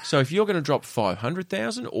 So if you're going to drop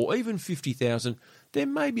 500,000 or even 50,000,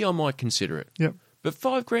 then maybe I might consider it. Yep. But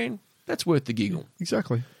 $5,000, that's worth the giggle.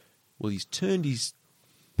 Exactly. Well, he's turned his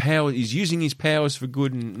power. He's using his powers for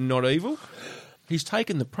good and not evil. He's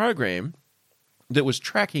taken the program that was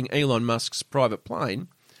tracking Elon Musk's private plane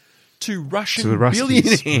to Russian To the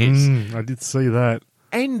Ruskies. billionaires I did see that.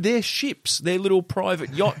 and their ships, their little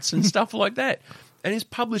private yachts and stuff like that, and is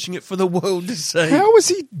publishing it for the world to see. How was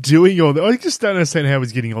he doing all that? I just don't understand how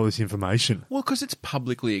he's getting all this information. Well, because it's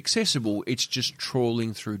publicly accessible, it's just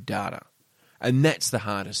trawling through data. And that's the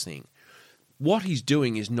hardest thing. What he's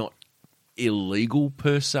doing is not illegal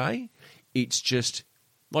per se. It's just,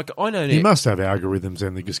 like, I know now. He must have algorithms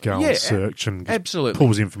and they just go and search and just absolutely.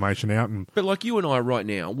 pulls information out. And But like you and I right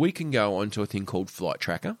now, we can go onto a thing called Flight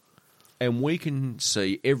Tracker, and we can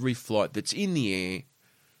see every flight that's in the air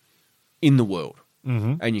in the world.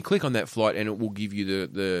 Mm-hmm. And you click on that flight and it will give you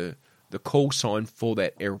the call sign for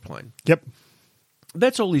that aeroplane. Yep.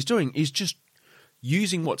 That's all he's doing, is just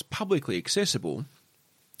using what's publicly accessible,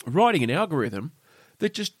 writing an algorithm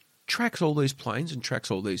that just tracks all these planes and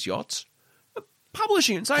tracks all these yachts,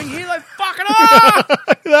 publishing it and saying, here they fucking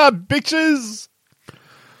are! Bitches!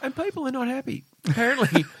 And people are not happy.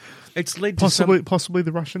 Apparently, it's led to Possibly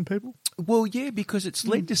the Russian people? Well, yeah, because it's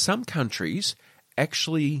led to some countries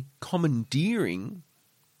actually commandeering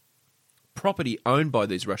property owned by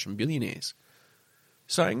these Russian billionaires,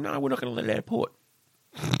 saying, no, we're not going to let it out of port.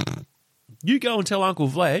 You go and tell Uncle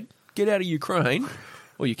Vlad, get out of Ukraine,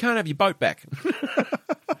 or you can't have your boat back.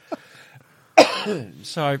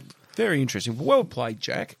 So, very interesting. Well played,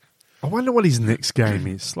 Jack. I wonder what his next game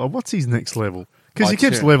is. Like, what's his next level? Because he I'd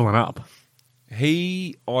keeps say- leveling up.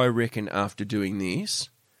 I reckon, after doing this,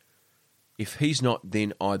 if he's not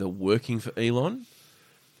then either working for Elon,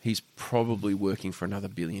 he's probably working for another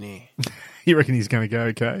billionaire. You reckon he's going to go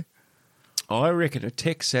okay? I reckon a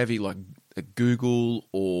tech savvy like a Google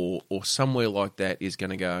or somewhere like that is going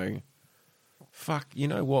to go, fuck, you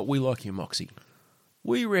know what? We like your moxie.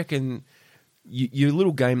 We reckon your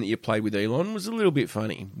little game that you played with Elon was a little bit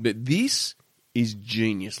funny, but this is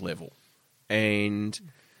genius level. And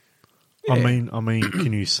I mean,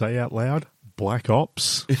 can you say out loud, Black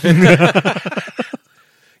Ops?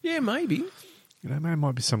 yeah, maybe. You know, there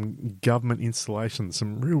might be some government installation,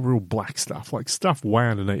 some real black stuff, like stuff way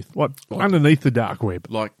underneath, like underneath the dark web.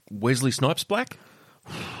 Like Wesley Snipes Black?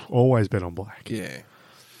 Always bet on black. Yeah.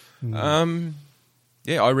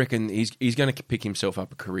 Yeah, I reckon he's going to pick himself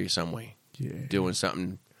up a career somewhere. Yeah. Doing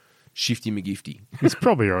something Shifty McGifty. It's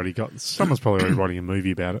probably already got. Someone's probably already writing a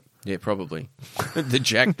movie about it. Yeah, probably. the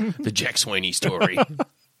Jack Sweeney story.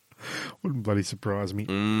 Wouldn't bloody surprise me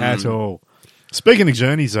at all. Speaking of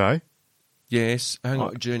journeys, though. Yes. Hang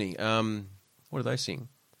on, Journey. What do they sing?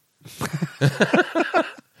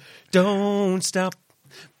 Don't stop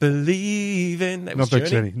believing. That was Not that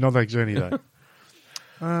journey. Not that journey, though.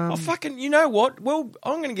 Oh, fucking, you know what? Well,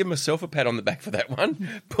 I'm going to give myself a pat on the back for that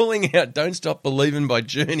one. Pulling out Don't Stop Believing by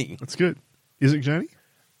Journey. That's good. Is it Journey?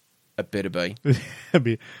 It better be.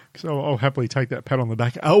 Because I'll happily take that pat on the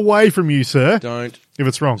back away from you, sir. Don't if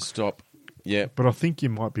it's wrong. stop. Yeah. But I think you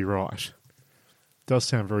might be right. Does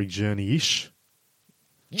sound very Journey-ish.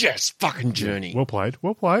 Yes, fucking Journey. Well played.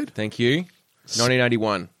 Well played. Thank you.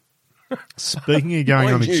 1981. Speaking of going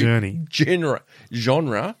on a journey.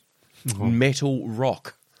 Genre, metal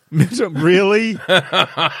rock. Really?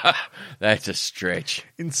 That's a stretch.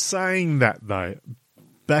 In saying that, though,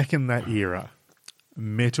 back in that era,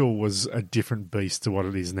 metal was a different beast to what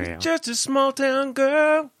it is now. Just a small town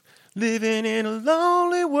girl living in a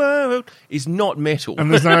lonely world is not metal.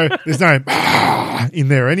 And there's no in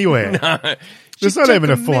there anywhere. No. There's not even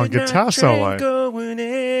a full-on guitar solo. Going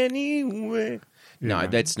anywhere. Yeah, No,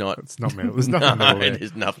 that's not. It's not metal. There's nothing metal there.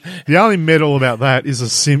 There's nothing. The only metal about that is a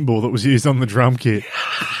cymbal that was used on the drum kit.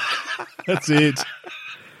 That's it.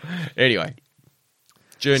 Anyway,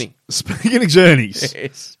 Journey. Speaking of journeys,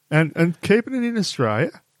 Yes. and keeping it in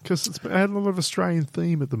Australia, because it's had a lot of Australian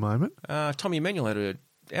theme at the moment. Tommy Emmanuel had an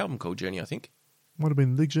album called Journey, I think. Might have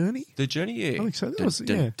been The Journey. The Journey, yeah. I think so. That Dun, was,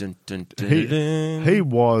 dun, yeah. dun, dun, dun, He, dun. he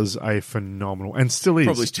was a phenomenal, and still is,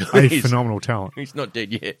 Probably still a is. phenomenal talent. He's not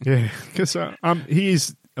dead yet. Yeah, because he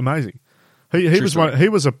is amazing. He True was story. he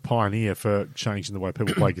was a pioneer for changing the way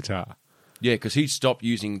people play guitar. Yeah, because he stopped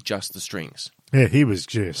using just the strings. Yeah, he was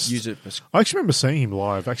just. Use it. As, I actually remember seeing him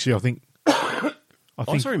live. Actually, I think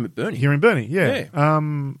I saw him at Burnie. here in Burnie. Yeah. Yeah.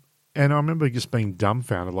 And I remember just being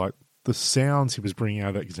dumbfounded, like the sounds he was bringing out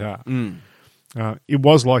of that guitar. It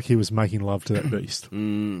was like he was making love to that beast.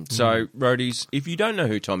 So, roadies, if you don't know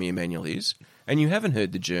who Tommy Emmanuel is and you haven't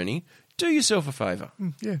heard The Journey, do yourself a favour.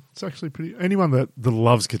 Yeah, it's actually pretty. Anyone that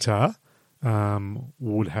loves guitar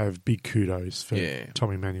would have big kudos for Yeah.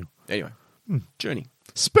 Tommy Emmanuel. Anyway, Journey.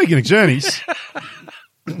 Speaking of journeys,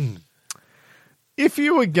 if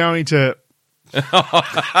you were going to,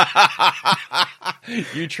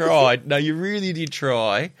 You tried. No, you really did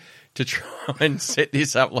try to try and set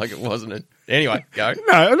this up like it wasn't it. Anyway, go.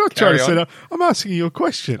 no, I'm not trying Carry to on. set up. I'm asking you a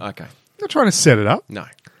question. Okay. I'm not trying to set it up. No,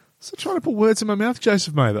 So trying to put words in my mouth,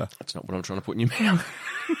 Joseph Mather. that's not what I'm trying to put in your mouth.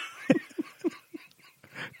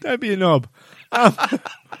 Don't be a knob.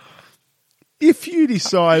 If you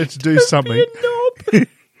decided to do something,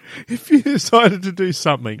 if you decided to do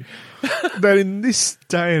something that in this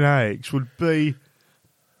day and age would be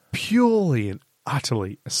purely and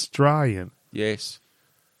utterly Australian, Yes.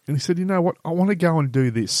 and he said, you know what, I want to go and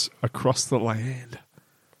do this across the land.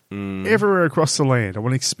 Everywhere across the land. I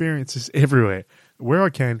want to experience this everywhere, where I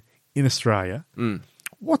can in Australia.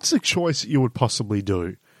 What's a choice that you would possibly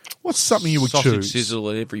do? What's something you would Sausage choose? sizzle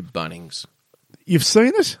at every Bunnings. You've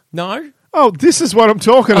seen it? No, Oh, this is what I'm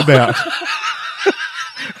talking about.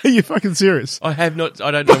 Are you fucking serious? I have not. I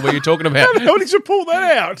don't know what you're talking about. How did you pull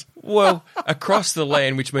that out? Well, across the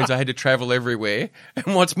land, which means I had to travel everywhere.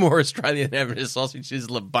 And what's more Australian than having a sausage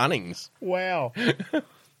sizzle at Bunnings? Wow.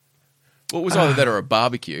 Well, it was either that or a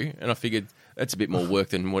barbecue, and I figured that's a bit more work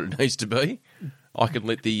than what it needs to be. I could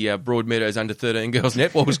let the Broadmeadows under-13 girls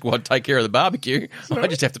netball squad take care of the barbecue. I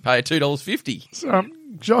just have to pay $2.50. So,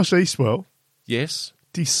 Josh Eastwell Yes.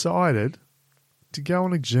 decided to go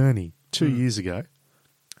on a journey 2 years ago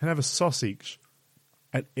and have a sausage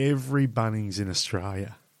at every Bunnings in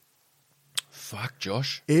Australia. Fuck,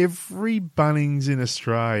 Josh. Every Bunnings in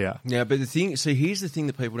Australia. Now, but here's the thing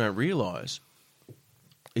that people don't realise,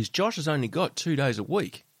 is Josh has only got 2 days a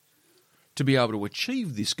week to be able to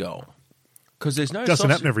achieve this goal. Because there's no Doesn't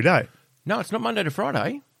happen every day. No, it's not Monday to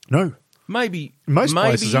Friday. No. Maybe Most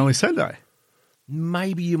places only Saturday.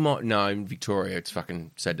 Maybe you might. No, in Victoria, it's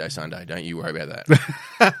fucking Saturday, Sunday. Don't you worry about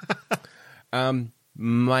that.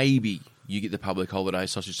 Maybe you get the public holiday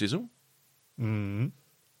sausage sizzle.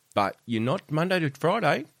 But you're not Monday to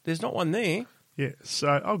Friday. There's not one there. Yeah.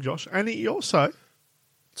 So, Josh. And he also a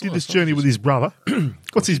did lot this of journey with his brother.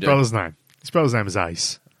 What's his he do? brother's name? His brother's name is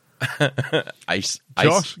Ace. Ace.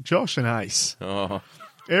 Josh and Ace. Oh,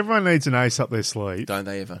 Everyone needs an ace up their sleeve don't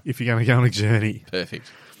they ever? if you're going to go on a journey. Perfect.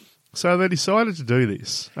 So they decided to do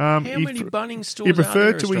this. How many Bunnings stores He are there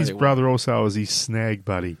referred to his Australia-wide? brother also as his snag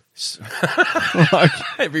buddy.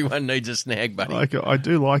 Everyone needs a snag buddy. I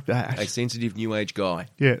do like that. A sensitive new age guy.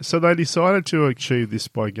 Yeah, so they decided to achieve this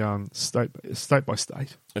by going state by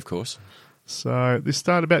state. Of course. So this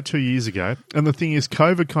started about 2 years ago, and the thing is,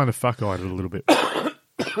 COVID kind of fuck-eyed it a little bit.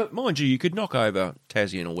 Mind you, you could knock over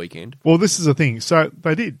Tassie in a weekend. Well, this is the thing. So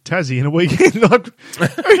they did Tassie in a weekend. Have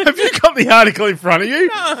you got the article in front of you?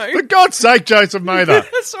 No. For God's sake, Joseph Mader.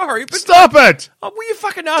 Sorry, but... Stop it! Oh, will you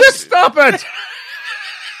fucking Just stop it!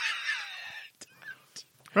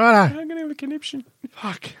 Righto. I'm going to have a conniption.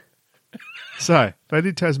 Fuck. So, they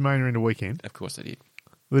did Tasmania in a weekend. Of course they did.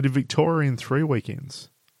 They did Victoria in 3 weekends.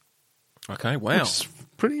 Okay, wow. It's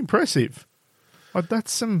pretty impressive.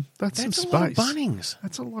 That's some That's space. a lot of Bunnings.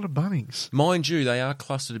 That's a lot of Bunnings. Mind you, they are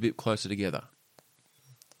clustered a bit closer together.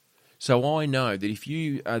 So I know that if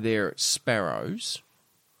you are there at Sparrows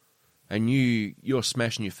and you're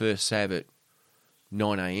smashing your first Sav at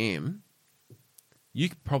 9 a.m, you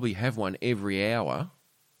could probably have one every hour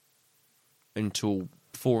until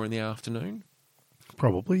 4 in the afternoon.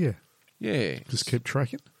 Probably, yeah. Yeah. Just keep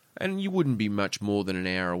tracking. And you wouldn't be much more than an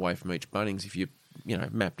hour away from each Bunnings if you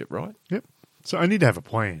mapped it right. Yep. So I need to have a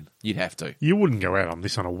plan. You'd have to. You wouldn't go out on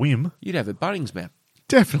this on a whim. You'd have a Bunnings map.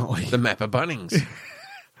 Definitely. The map of Bunnings.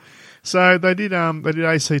 So they did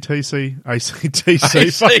ACTC.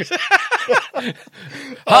 Fuck.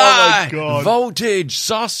 High God. voltage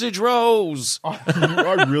sausage rolls.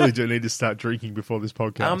 I really do need to start drinking before this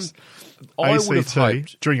podcast. I would have ACT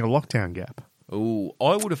hoped. during a lockdown gap. Oh,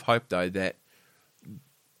 I would have hoped though that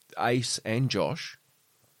Ace and Josh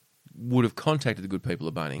would have contacted the good people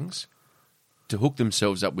of Bunnings to hook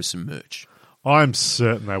themselves up with some merch. I'm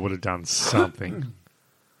certain they would have done something.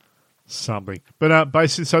 Something. But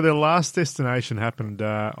basically, so their last destination happened,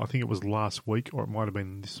 I think it was last week, or it might have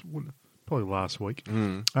been probably last week,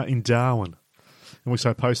 in Darwin, in which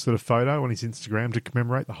they posted a photo on his Instagram to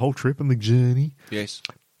commemorate the whole trip and the journey. Yes.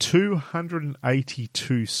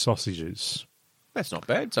 282 sausages. That's not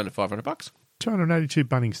bad. It's under $500. 282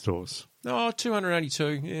 Bunnings stores. Oh,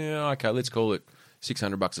 282. Yeah, okay, let's call it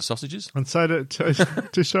 $600 of sausages. And so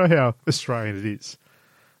to show how Australian it is,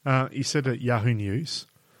 he said at Yahoo News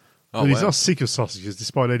Oh, that he's wow. not sick of sausages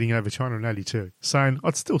despite eating over 282, saying,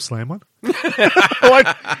 I'd still slam one.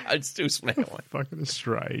 Like, I'd still smell one. fucking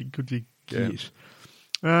Australian, could you Yeah. get?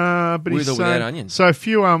 But With he's or saying, without onions? So a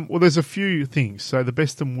few, there's a few things. So the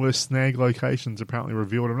best and worst snag locations apparently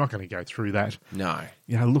revealed. I'm not going to go through that. No.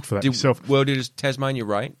 Look for that yourself. Did Tasmania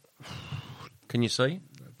rate? Can you see?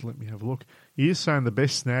 Let me have a look. He is saying the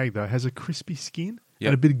best snag, though, has a crispy skin Yep.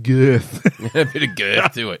 and a bit of girth. A bit of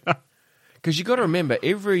girth to it. Because you've got to remember,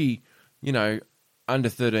 every, under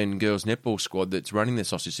 13 girls netball squad that's running their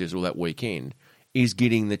sausage sizzle that weekend is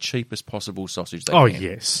getting the cheapest possible sausage they Oh, can.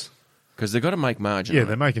 yes. Because they've got to make margin. Yeah, on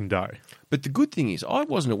they're it. making dough. But the good thing is, I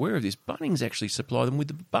wasn't aware of this. Bunnings actually supply them with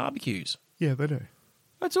the barbecues. Yeah, they do.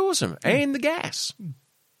 That's awesome. And the gas.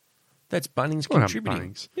 That's Bunnings Well done,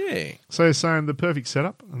 contributing. Bunnings. Yeah. So you're saying the perfect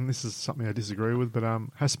setup, and this is something I disagree with, but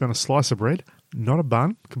has to be on a slice of bread, not a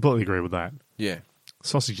bun. Completely agree with that. Yeah.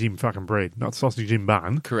 Sausage in fucking bread, not sausage in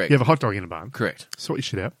bun. Correct. You have a hot dog in a bun. Correct. Sort your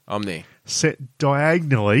shit out. I'm there. Set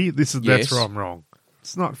diagonally. That's Yes. where I'm wrong.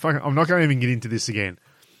 It's not fucking. I'm not going to even get into this again.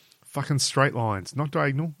 Fucking straight lines, not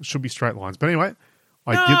diagonal. It should be straight lines. But anyway,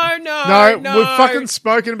 No. We've fucking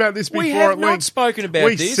spoken about this before. We have at not length. spoken about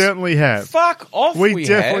We this. certainly have. Fuck off. We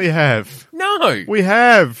definitely have. No. We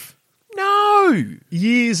have. No.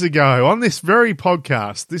 Years ago on this very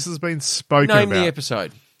podcast, this has been spoken Name about. the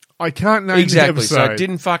episode. I can't name Exactly. the So episode. it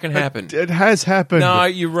didn't fucking happen. It has happened. No,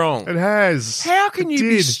 you're wrong. It has. How can It you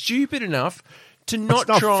be did. stupid enough to It's not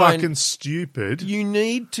not try fucking and... stupid. You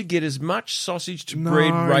need to get as much sausage to No.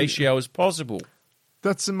 bread ratio as possible.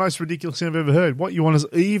 That's the most ridiculous thing I've ever heard. What you want is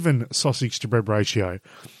even sausage to bread ratio.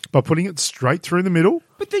 By putting it straight through the middle,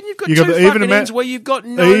 But then you've got You two got the even fucking amount- ends where you've got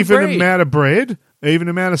no even bread. amount of bread, even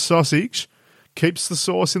amount of sausage, keeps the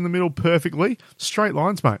sauce in the middle perfectly. Straight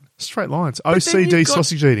lines, mate. Straight lines. then OCD you've got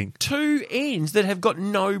sausage eating. Two ends that have got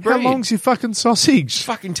no How bread. long's your fucking sausage?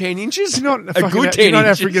 Fucking 10 inches? You're not a fucking, good 10 you're not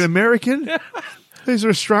inches. African American. These are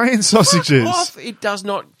Australian sausages. Off. It does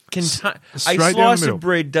not contain... A straight down the slice middle. of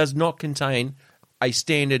bread does not contain a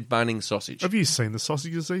standard Bunnings sausage. Have you seen the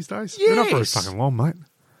sausages these days? They're not very Yes. fucking long, mate.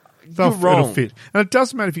 You're wrong. It'll fit. And it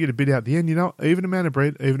doesn't matter if you get a bit out the end, even amount of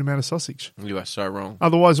bread, even amount of sausage. You are so wrong.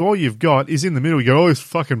 Otherwise, all you've got is in the middle, you got all this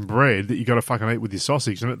fucking bread that you got to fucking eat with your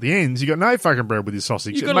sausage. And at the ends, you got no fucking bread with your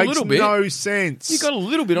sausage. You got it a makes little bit. no sense. You got a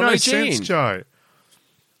little bit on no each sense, end. Joe.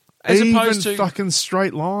 As Even opposed to fucking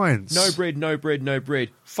straight lines. no bread, no bread, no bread.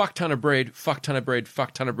 Fuck ton of bread, fuck ton of bread,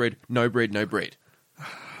 fuck ton of bread, no bread, no bread.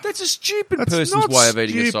 That's a stupid That's person's not way of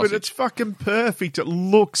eating a stupid. sausage. It's fucking perfect. It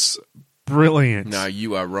looks brilliant. No,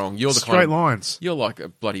 you are wrong. You're the straight kind of, lines. You're like a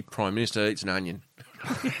bloody prime minister eats an onion.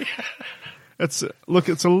 It's a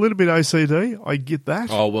little bit OCD. I get that,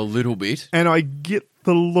 Oh well, a little bit. and I get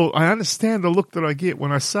the look. I understand the look that I get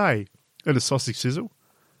when I say at a sausage sizzle,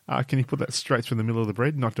 "Can you put that straight through the middle of the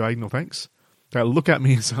bread, not diagonal, thanks?" They look at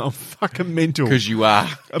me and say, "I'm fucking mental." Because you are.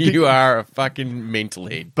 bit- You are a fucking mental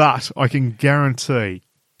head. But I can guarantee,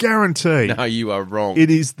 No, you are wrong.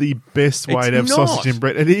 it is the best way It's to have not. sausage and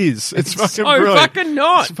bread. It is. It's fucking so brilliant. fucking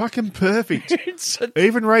not. It's fucking perfect. It's a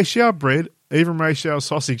Even ratio bread, even ratio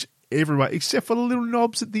sausage, everywhere, except for the little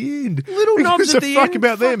knobs at the end. little Who knobs gives at a the fuck end.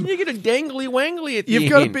 about them. You get a dangly wangly at the You've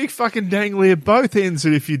end. got a big fucking dangly at both ends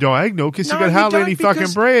if you're diagonal because No, you've got you hardly don't, any fucking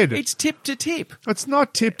because bread. It's tip to tip. It's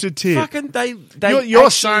not tip to tip. Fucking they You're actually-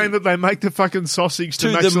 saying that they make the fucking sausage to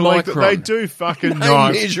To match the the length that micron. they do fucking they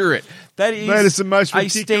not. measure it. That That is the most a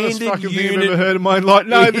ridiculous standard fucking thing I've unit. ever heard in my life.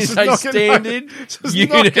 No, It this is is a not standard This is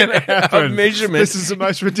unit not going to of happen. measurement. This is the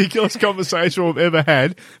most ridiculous conversation we've ever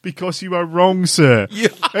had because you are wrong, sir.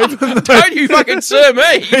 Don't you fucking sir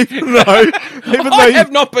me. Even though I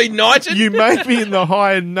have not been knighted. you may be in the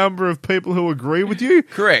higher number of people who agree with you.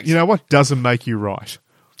 Correct. You know what? Doesn't make you right.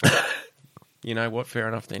 You know what? Fair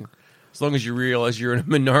enough then. As long as you realise you're in a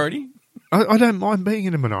minority, I don't mind being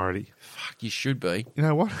in a minority. fuck, you should be. You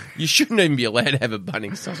know what? You shouldn't even be allowed to have a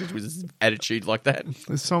Bunnings sausage with an attitude like that.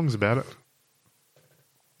 There's songs about it.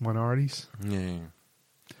 Minorities. Yeah.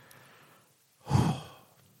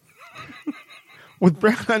 With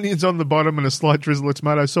brown onions on the bottom and a slight drizzle of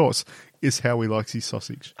tomato sauce is how he likes his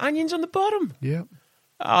sausage. Onions on the bottom. Yeah.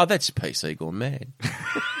 Oh, that's PC gone mad.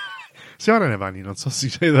 See, I don't have onion on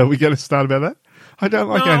sausage either. We going to start about that? I don't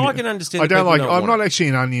like No, onion. I can understand I the don't people like. don't I'm want not actually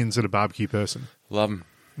an onions at a barbecue person. Love them.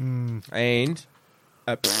 And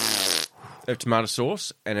a of tomato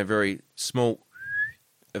sauce and a very small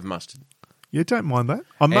of mustard. Yeah, don't mind that.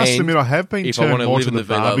 I must And admit, I have been if I turned wanna more live to in the the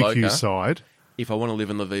Villa barbecue Loca- side. If I want to live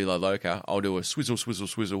in La Villa Loca, I'll do a swizzle, swizzle,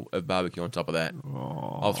 swizzle of barbecue on top of that.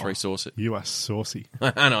 I'll three sauce it. You are saucy.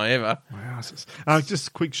 And I ever. Wow. Just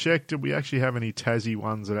a quick check. Did we actually have any Tassie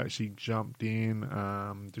ones that actually jumped in?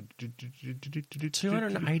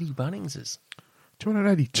 280 Bunningses.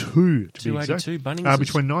 282 to be exact. 282 Bunningses.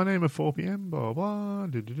 Between 9 a.m. and 4 p.m. Blah, blah,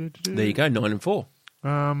 There you go, 9 and 4.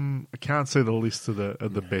 I can't see the list of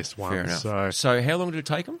the best ones. Fair enough. So how long did it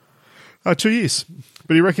take them? 2 years.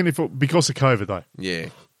 But you reckon because of COVID though, Yeah.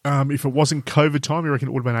 if it wasn't COVID time, you reckon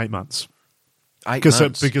it would have been 8 months. 8 Because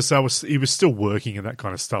months. he was still working and that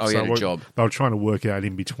kind of stuff. Oh, he had a job. They were trying to work out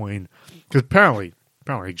in between. Because apparently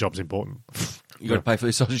a job's important. You got to pay for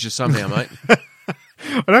the sausages somehow, mate.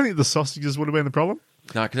 I don't think the sausages would have been the problem.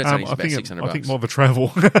 No, because that's only I about think $600. I think more the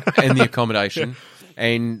travel. And the accommodation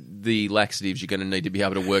and the laxatives you're going to need to be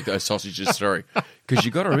able to work those sausages through. Because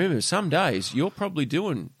you've got to remember, some days you're probably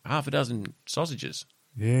doing half a dozen sausages.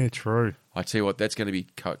 Yeah, true. I tell you what, that's going to be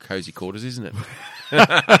cozy quarters, isn't it?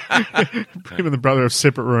 Even the brother of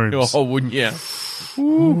separate rooms. Oh, wouldn't you?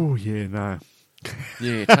 Ooh, yeah, no.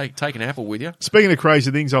 Yeah, take an apple with you. Speaking of crazy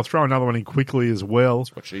things, I'll throw another one in quickly as well.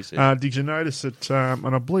 That's what she said. Did you notice it?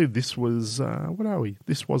 And I believe this was, what are we?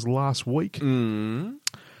 This was last week. Mm.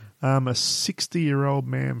 A 60-year-old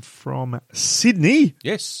man from Sydney,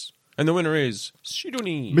 Yes. And the winner is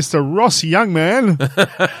Sydney. Mr. Ross Youngman.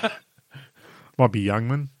 Might be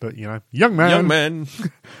Youngman, but Young Man. Young man.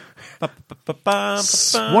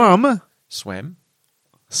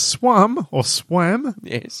 Swam. Or swam.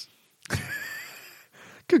 Yes.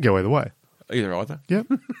 Could go either way. Either. Yep.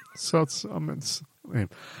 So it's yeah.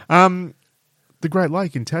 The Great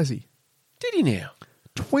Lake in Tassie. Did he now?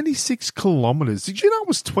 26 kilometres. Did you know it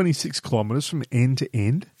was 26 kilometres from end to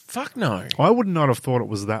end? Fuck no. I would not have thought it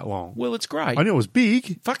was that long. Well, it's great. I knew it was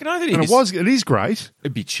big, Fucking oath it and is. it is great.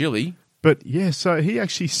 It'd be chilly. But yeah, so he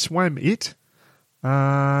actually swam it.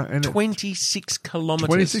 And 26 kilometres.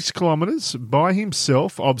 26 kilometres by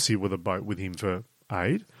himself, obviously with a boat with him for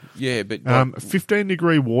aid. Yeah, but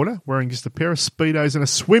 15-degree water, wearing just a pair of Speedos and a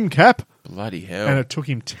swim cap, bloody hell. and it took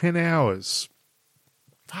him 10 hours.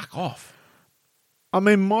 Fuck off. I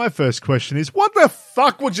mean, my first question is, what the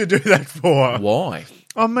fuck would you do that for? Why?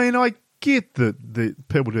 I mean, I get that the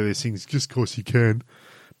people do these things just because you can,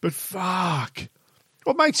 but fuck.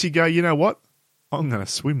 What makes you go, you know what? I'm going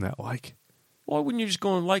to swim that lake. Why wouldn't you just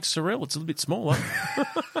go on Lake Sorrel? It's a little bit smaller.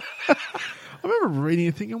 I remember reading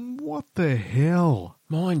and thinking, what the hell?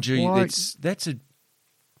 Mind you, Like- that's a...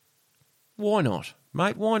 Why not?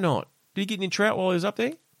 Mate, why not? Did he get any trout while he was up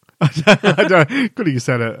there? I don't, could have just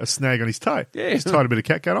had a snag on his toe. Yeah. Just tied a bit of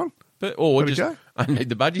catgut on, Or Let it just go. I need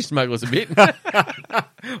the budgie smugglers a bit.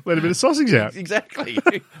 let a bit of sausage out. Exactly.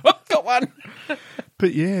 Oh, got one.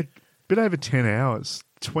 But yeah, bit over 10 hours,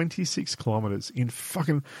 26 kilometres in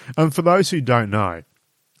fucking... And for those who don't know,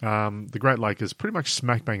 the Great Lake is pretty much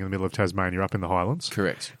smack bang in the middle of Tasmania, up in the Highlands.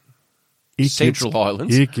 Correct. It Central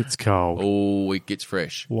Highlands. It gets cold. Oh, it gets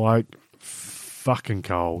fresh. Like, fucking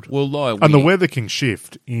cold. Well, lie And the windy weather can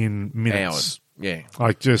shift in minutes. hours. Yeah.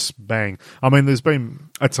 Like, just bang. I mean,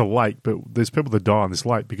 it's a lake, but there's people that die on this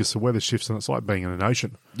lake because the weather shifts and it's like being in an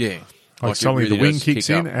ocean. Yeah. Like it suddenly really the wind does kicks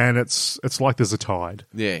kick in up. and it's like there's a tide.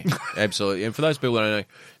 Yeah, absolutely. And for those people that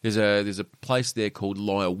don't know, there's a place there called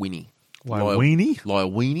Lyawini. Lyawini?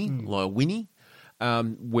 Lyawini,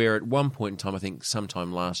 where at one point in time, I think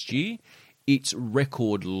sometime last year, its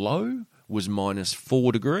record low was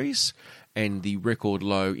 -4 degrees, and the record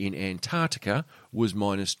low in Antarctica was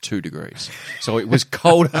 -2 degrees. So it was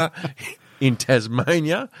colder in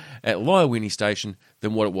Tasmania at Lyawini Station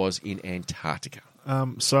than what it was in Antarctica.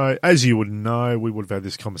 So, as you would know, we would have had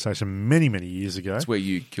this conversation many, many years ago. That's where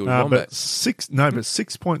you killed a But wombat.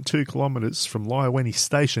 6.2 kilometres from Lyawini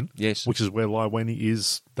Station, Yes. which is where Lyawini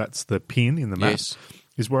is, that's the pin in the map, Yes.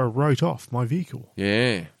 is where I wrote off my vehicle.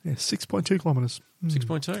 Yeah, Yeah, 6.2 kilometres.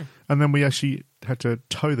 6.2. And then we actually had to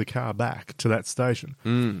tow the car back to that station.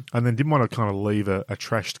 And then didn't want to kind of leave a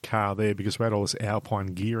trashed car there because we had all this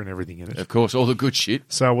Alpine gear and everything in it. Of course, all the good shit.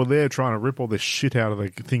 So we're there trying to rip all this shit out of the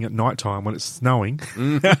thing at night time when it's snowing.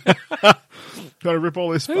 Got to rip all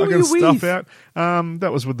this Who were fucking you stuff with? out.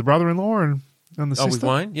 That was with the brother-in-law and the Oh, sister. with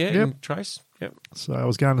Wayne, yeah, Yep. and Trace, yep. So I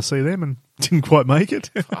was going to see them and didn't quite make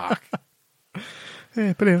it. Fuck.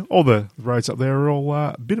 Yeah, but anyway, all the roads up there are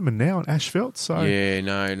all bitumen now and asphalt, so Yeah,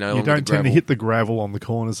 no you longer don't the tend to gravel. hit the gravel on the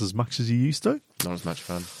corners as much as you used to. Not as much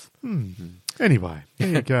fun. Anyway, there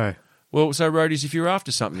you go. Well, so roadies, if you're after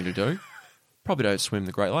something to do, probably don't swim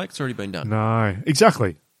the Great Lake. It's already been done. No,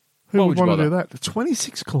 exactly. Who Why would would you want to do bother? that?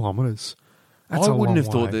 26 kilometres. That's I a wouldn't long have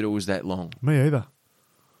thought way. that it was that long. Me either.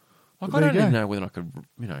 Like, But I there don't you even go. know whether I could,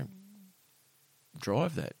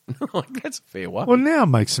 drive that. Like, that's a fair one. Well, now it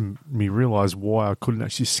makes me realise why I couldn't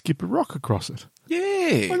actually skip a rock across it.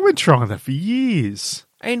 Yeah. Like, we've been trying that for years.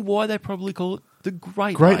 And why they probably call it the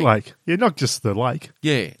Great Great Lake. Yeah, not just the lake.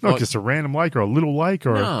 Yeah. Not like, just a random lake or a little lake.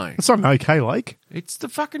 Or No. It's not an okay lake. it's the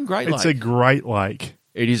fucking Great It's a Lake. great lake.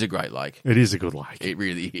 It is a great lake. It is a good lake. It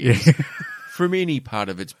really is. From any part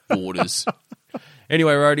of its borders.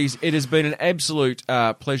 Anyway, roadies, it has been an absolute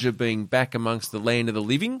pleasure being back amongst the land of the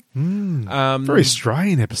living. Very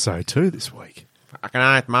Australian episode too this week. Fucking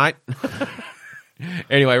oath, mate.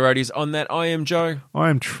 Anyway, roadies, on that, I am Joe, I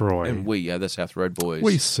am Troy. and we are the South Road Boys.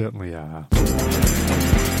 We certainly are.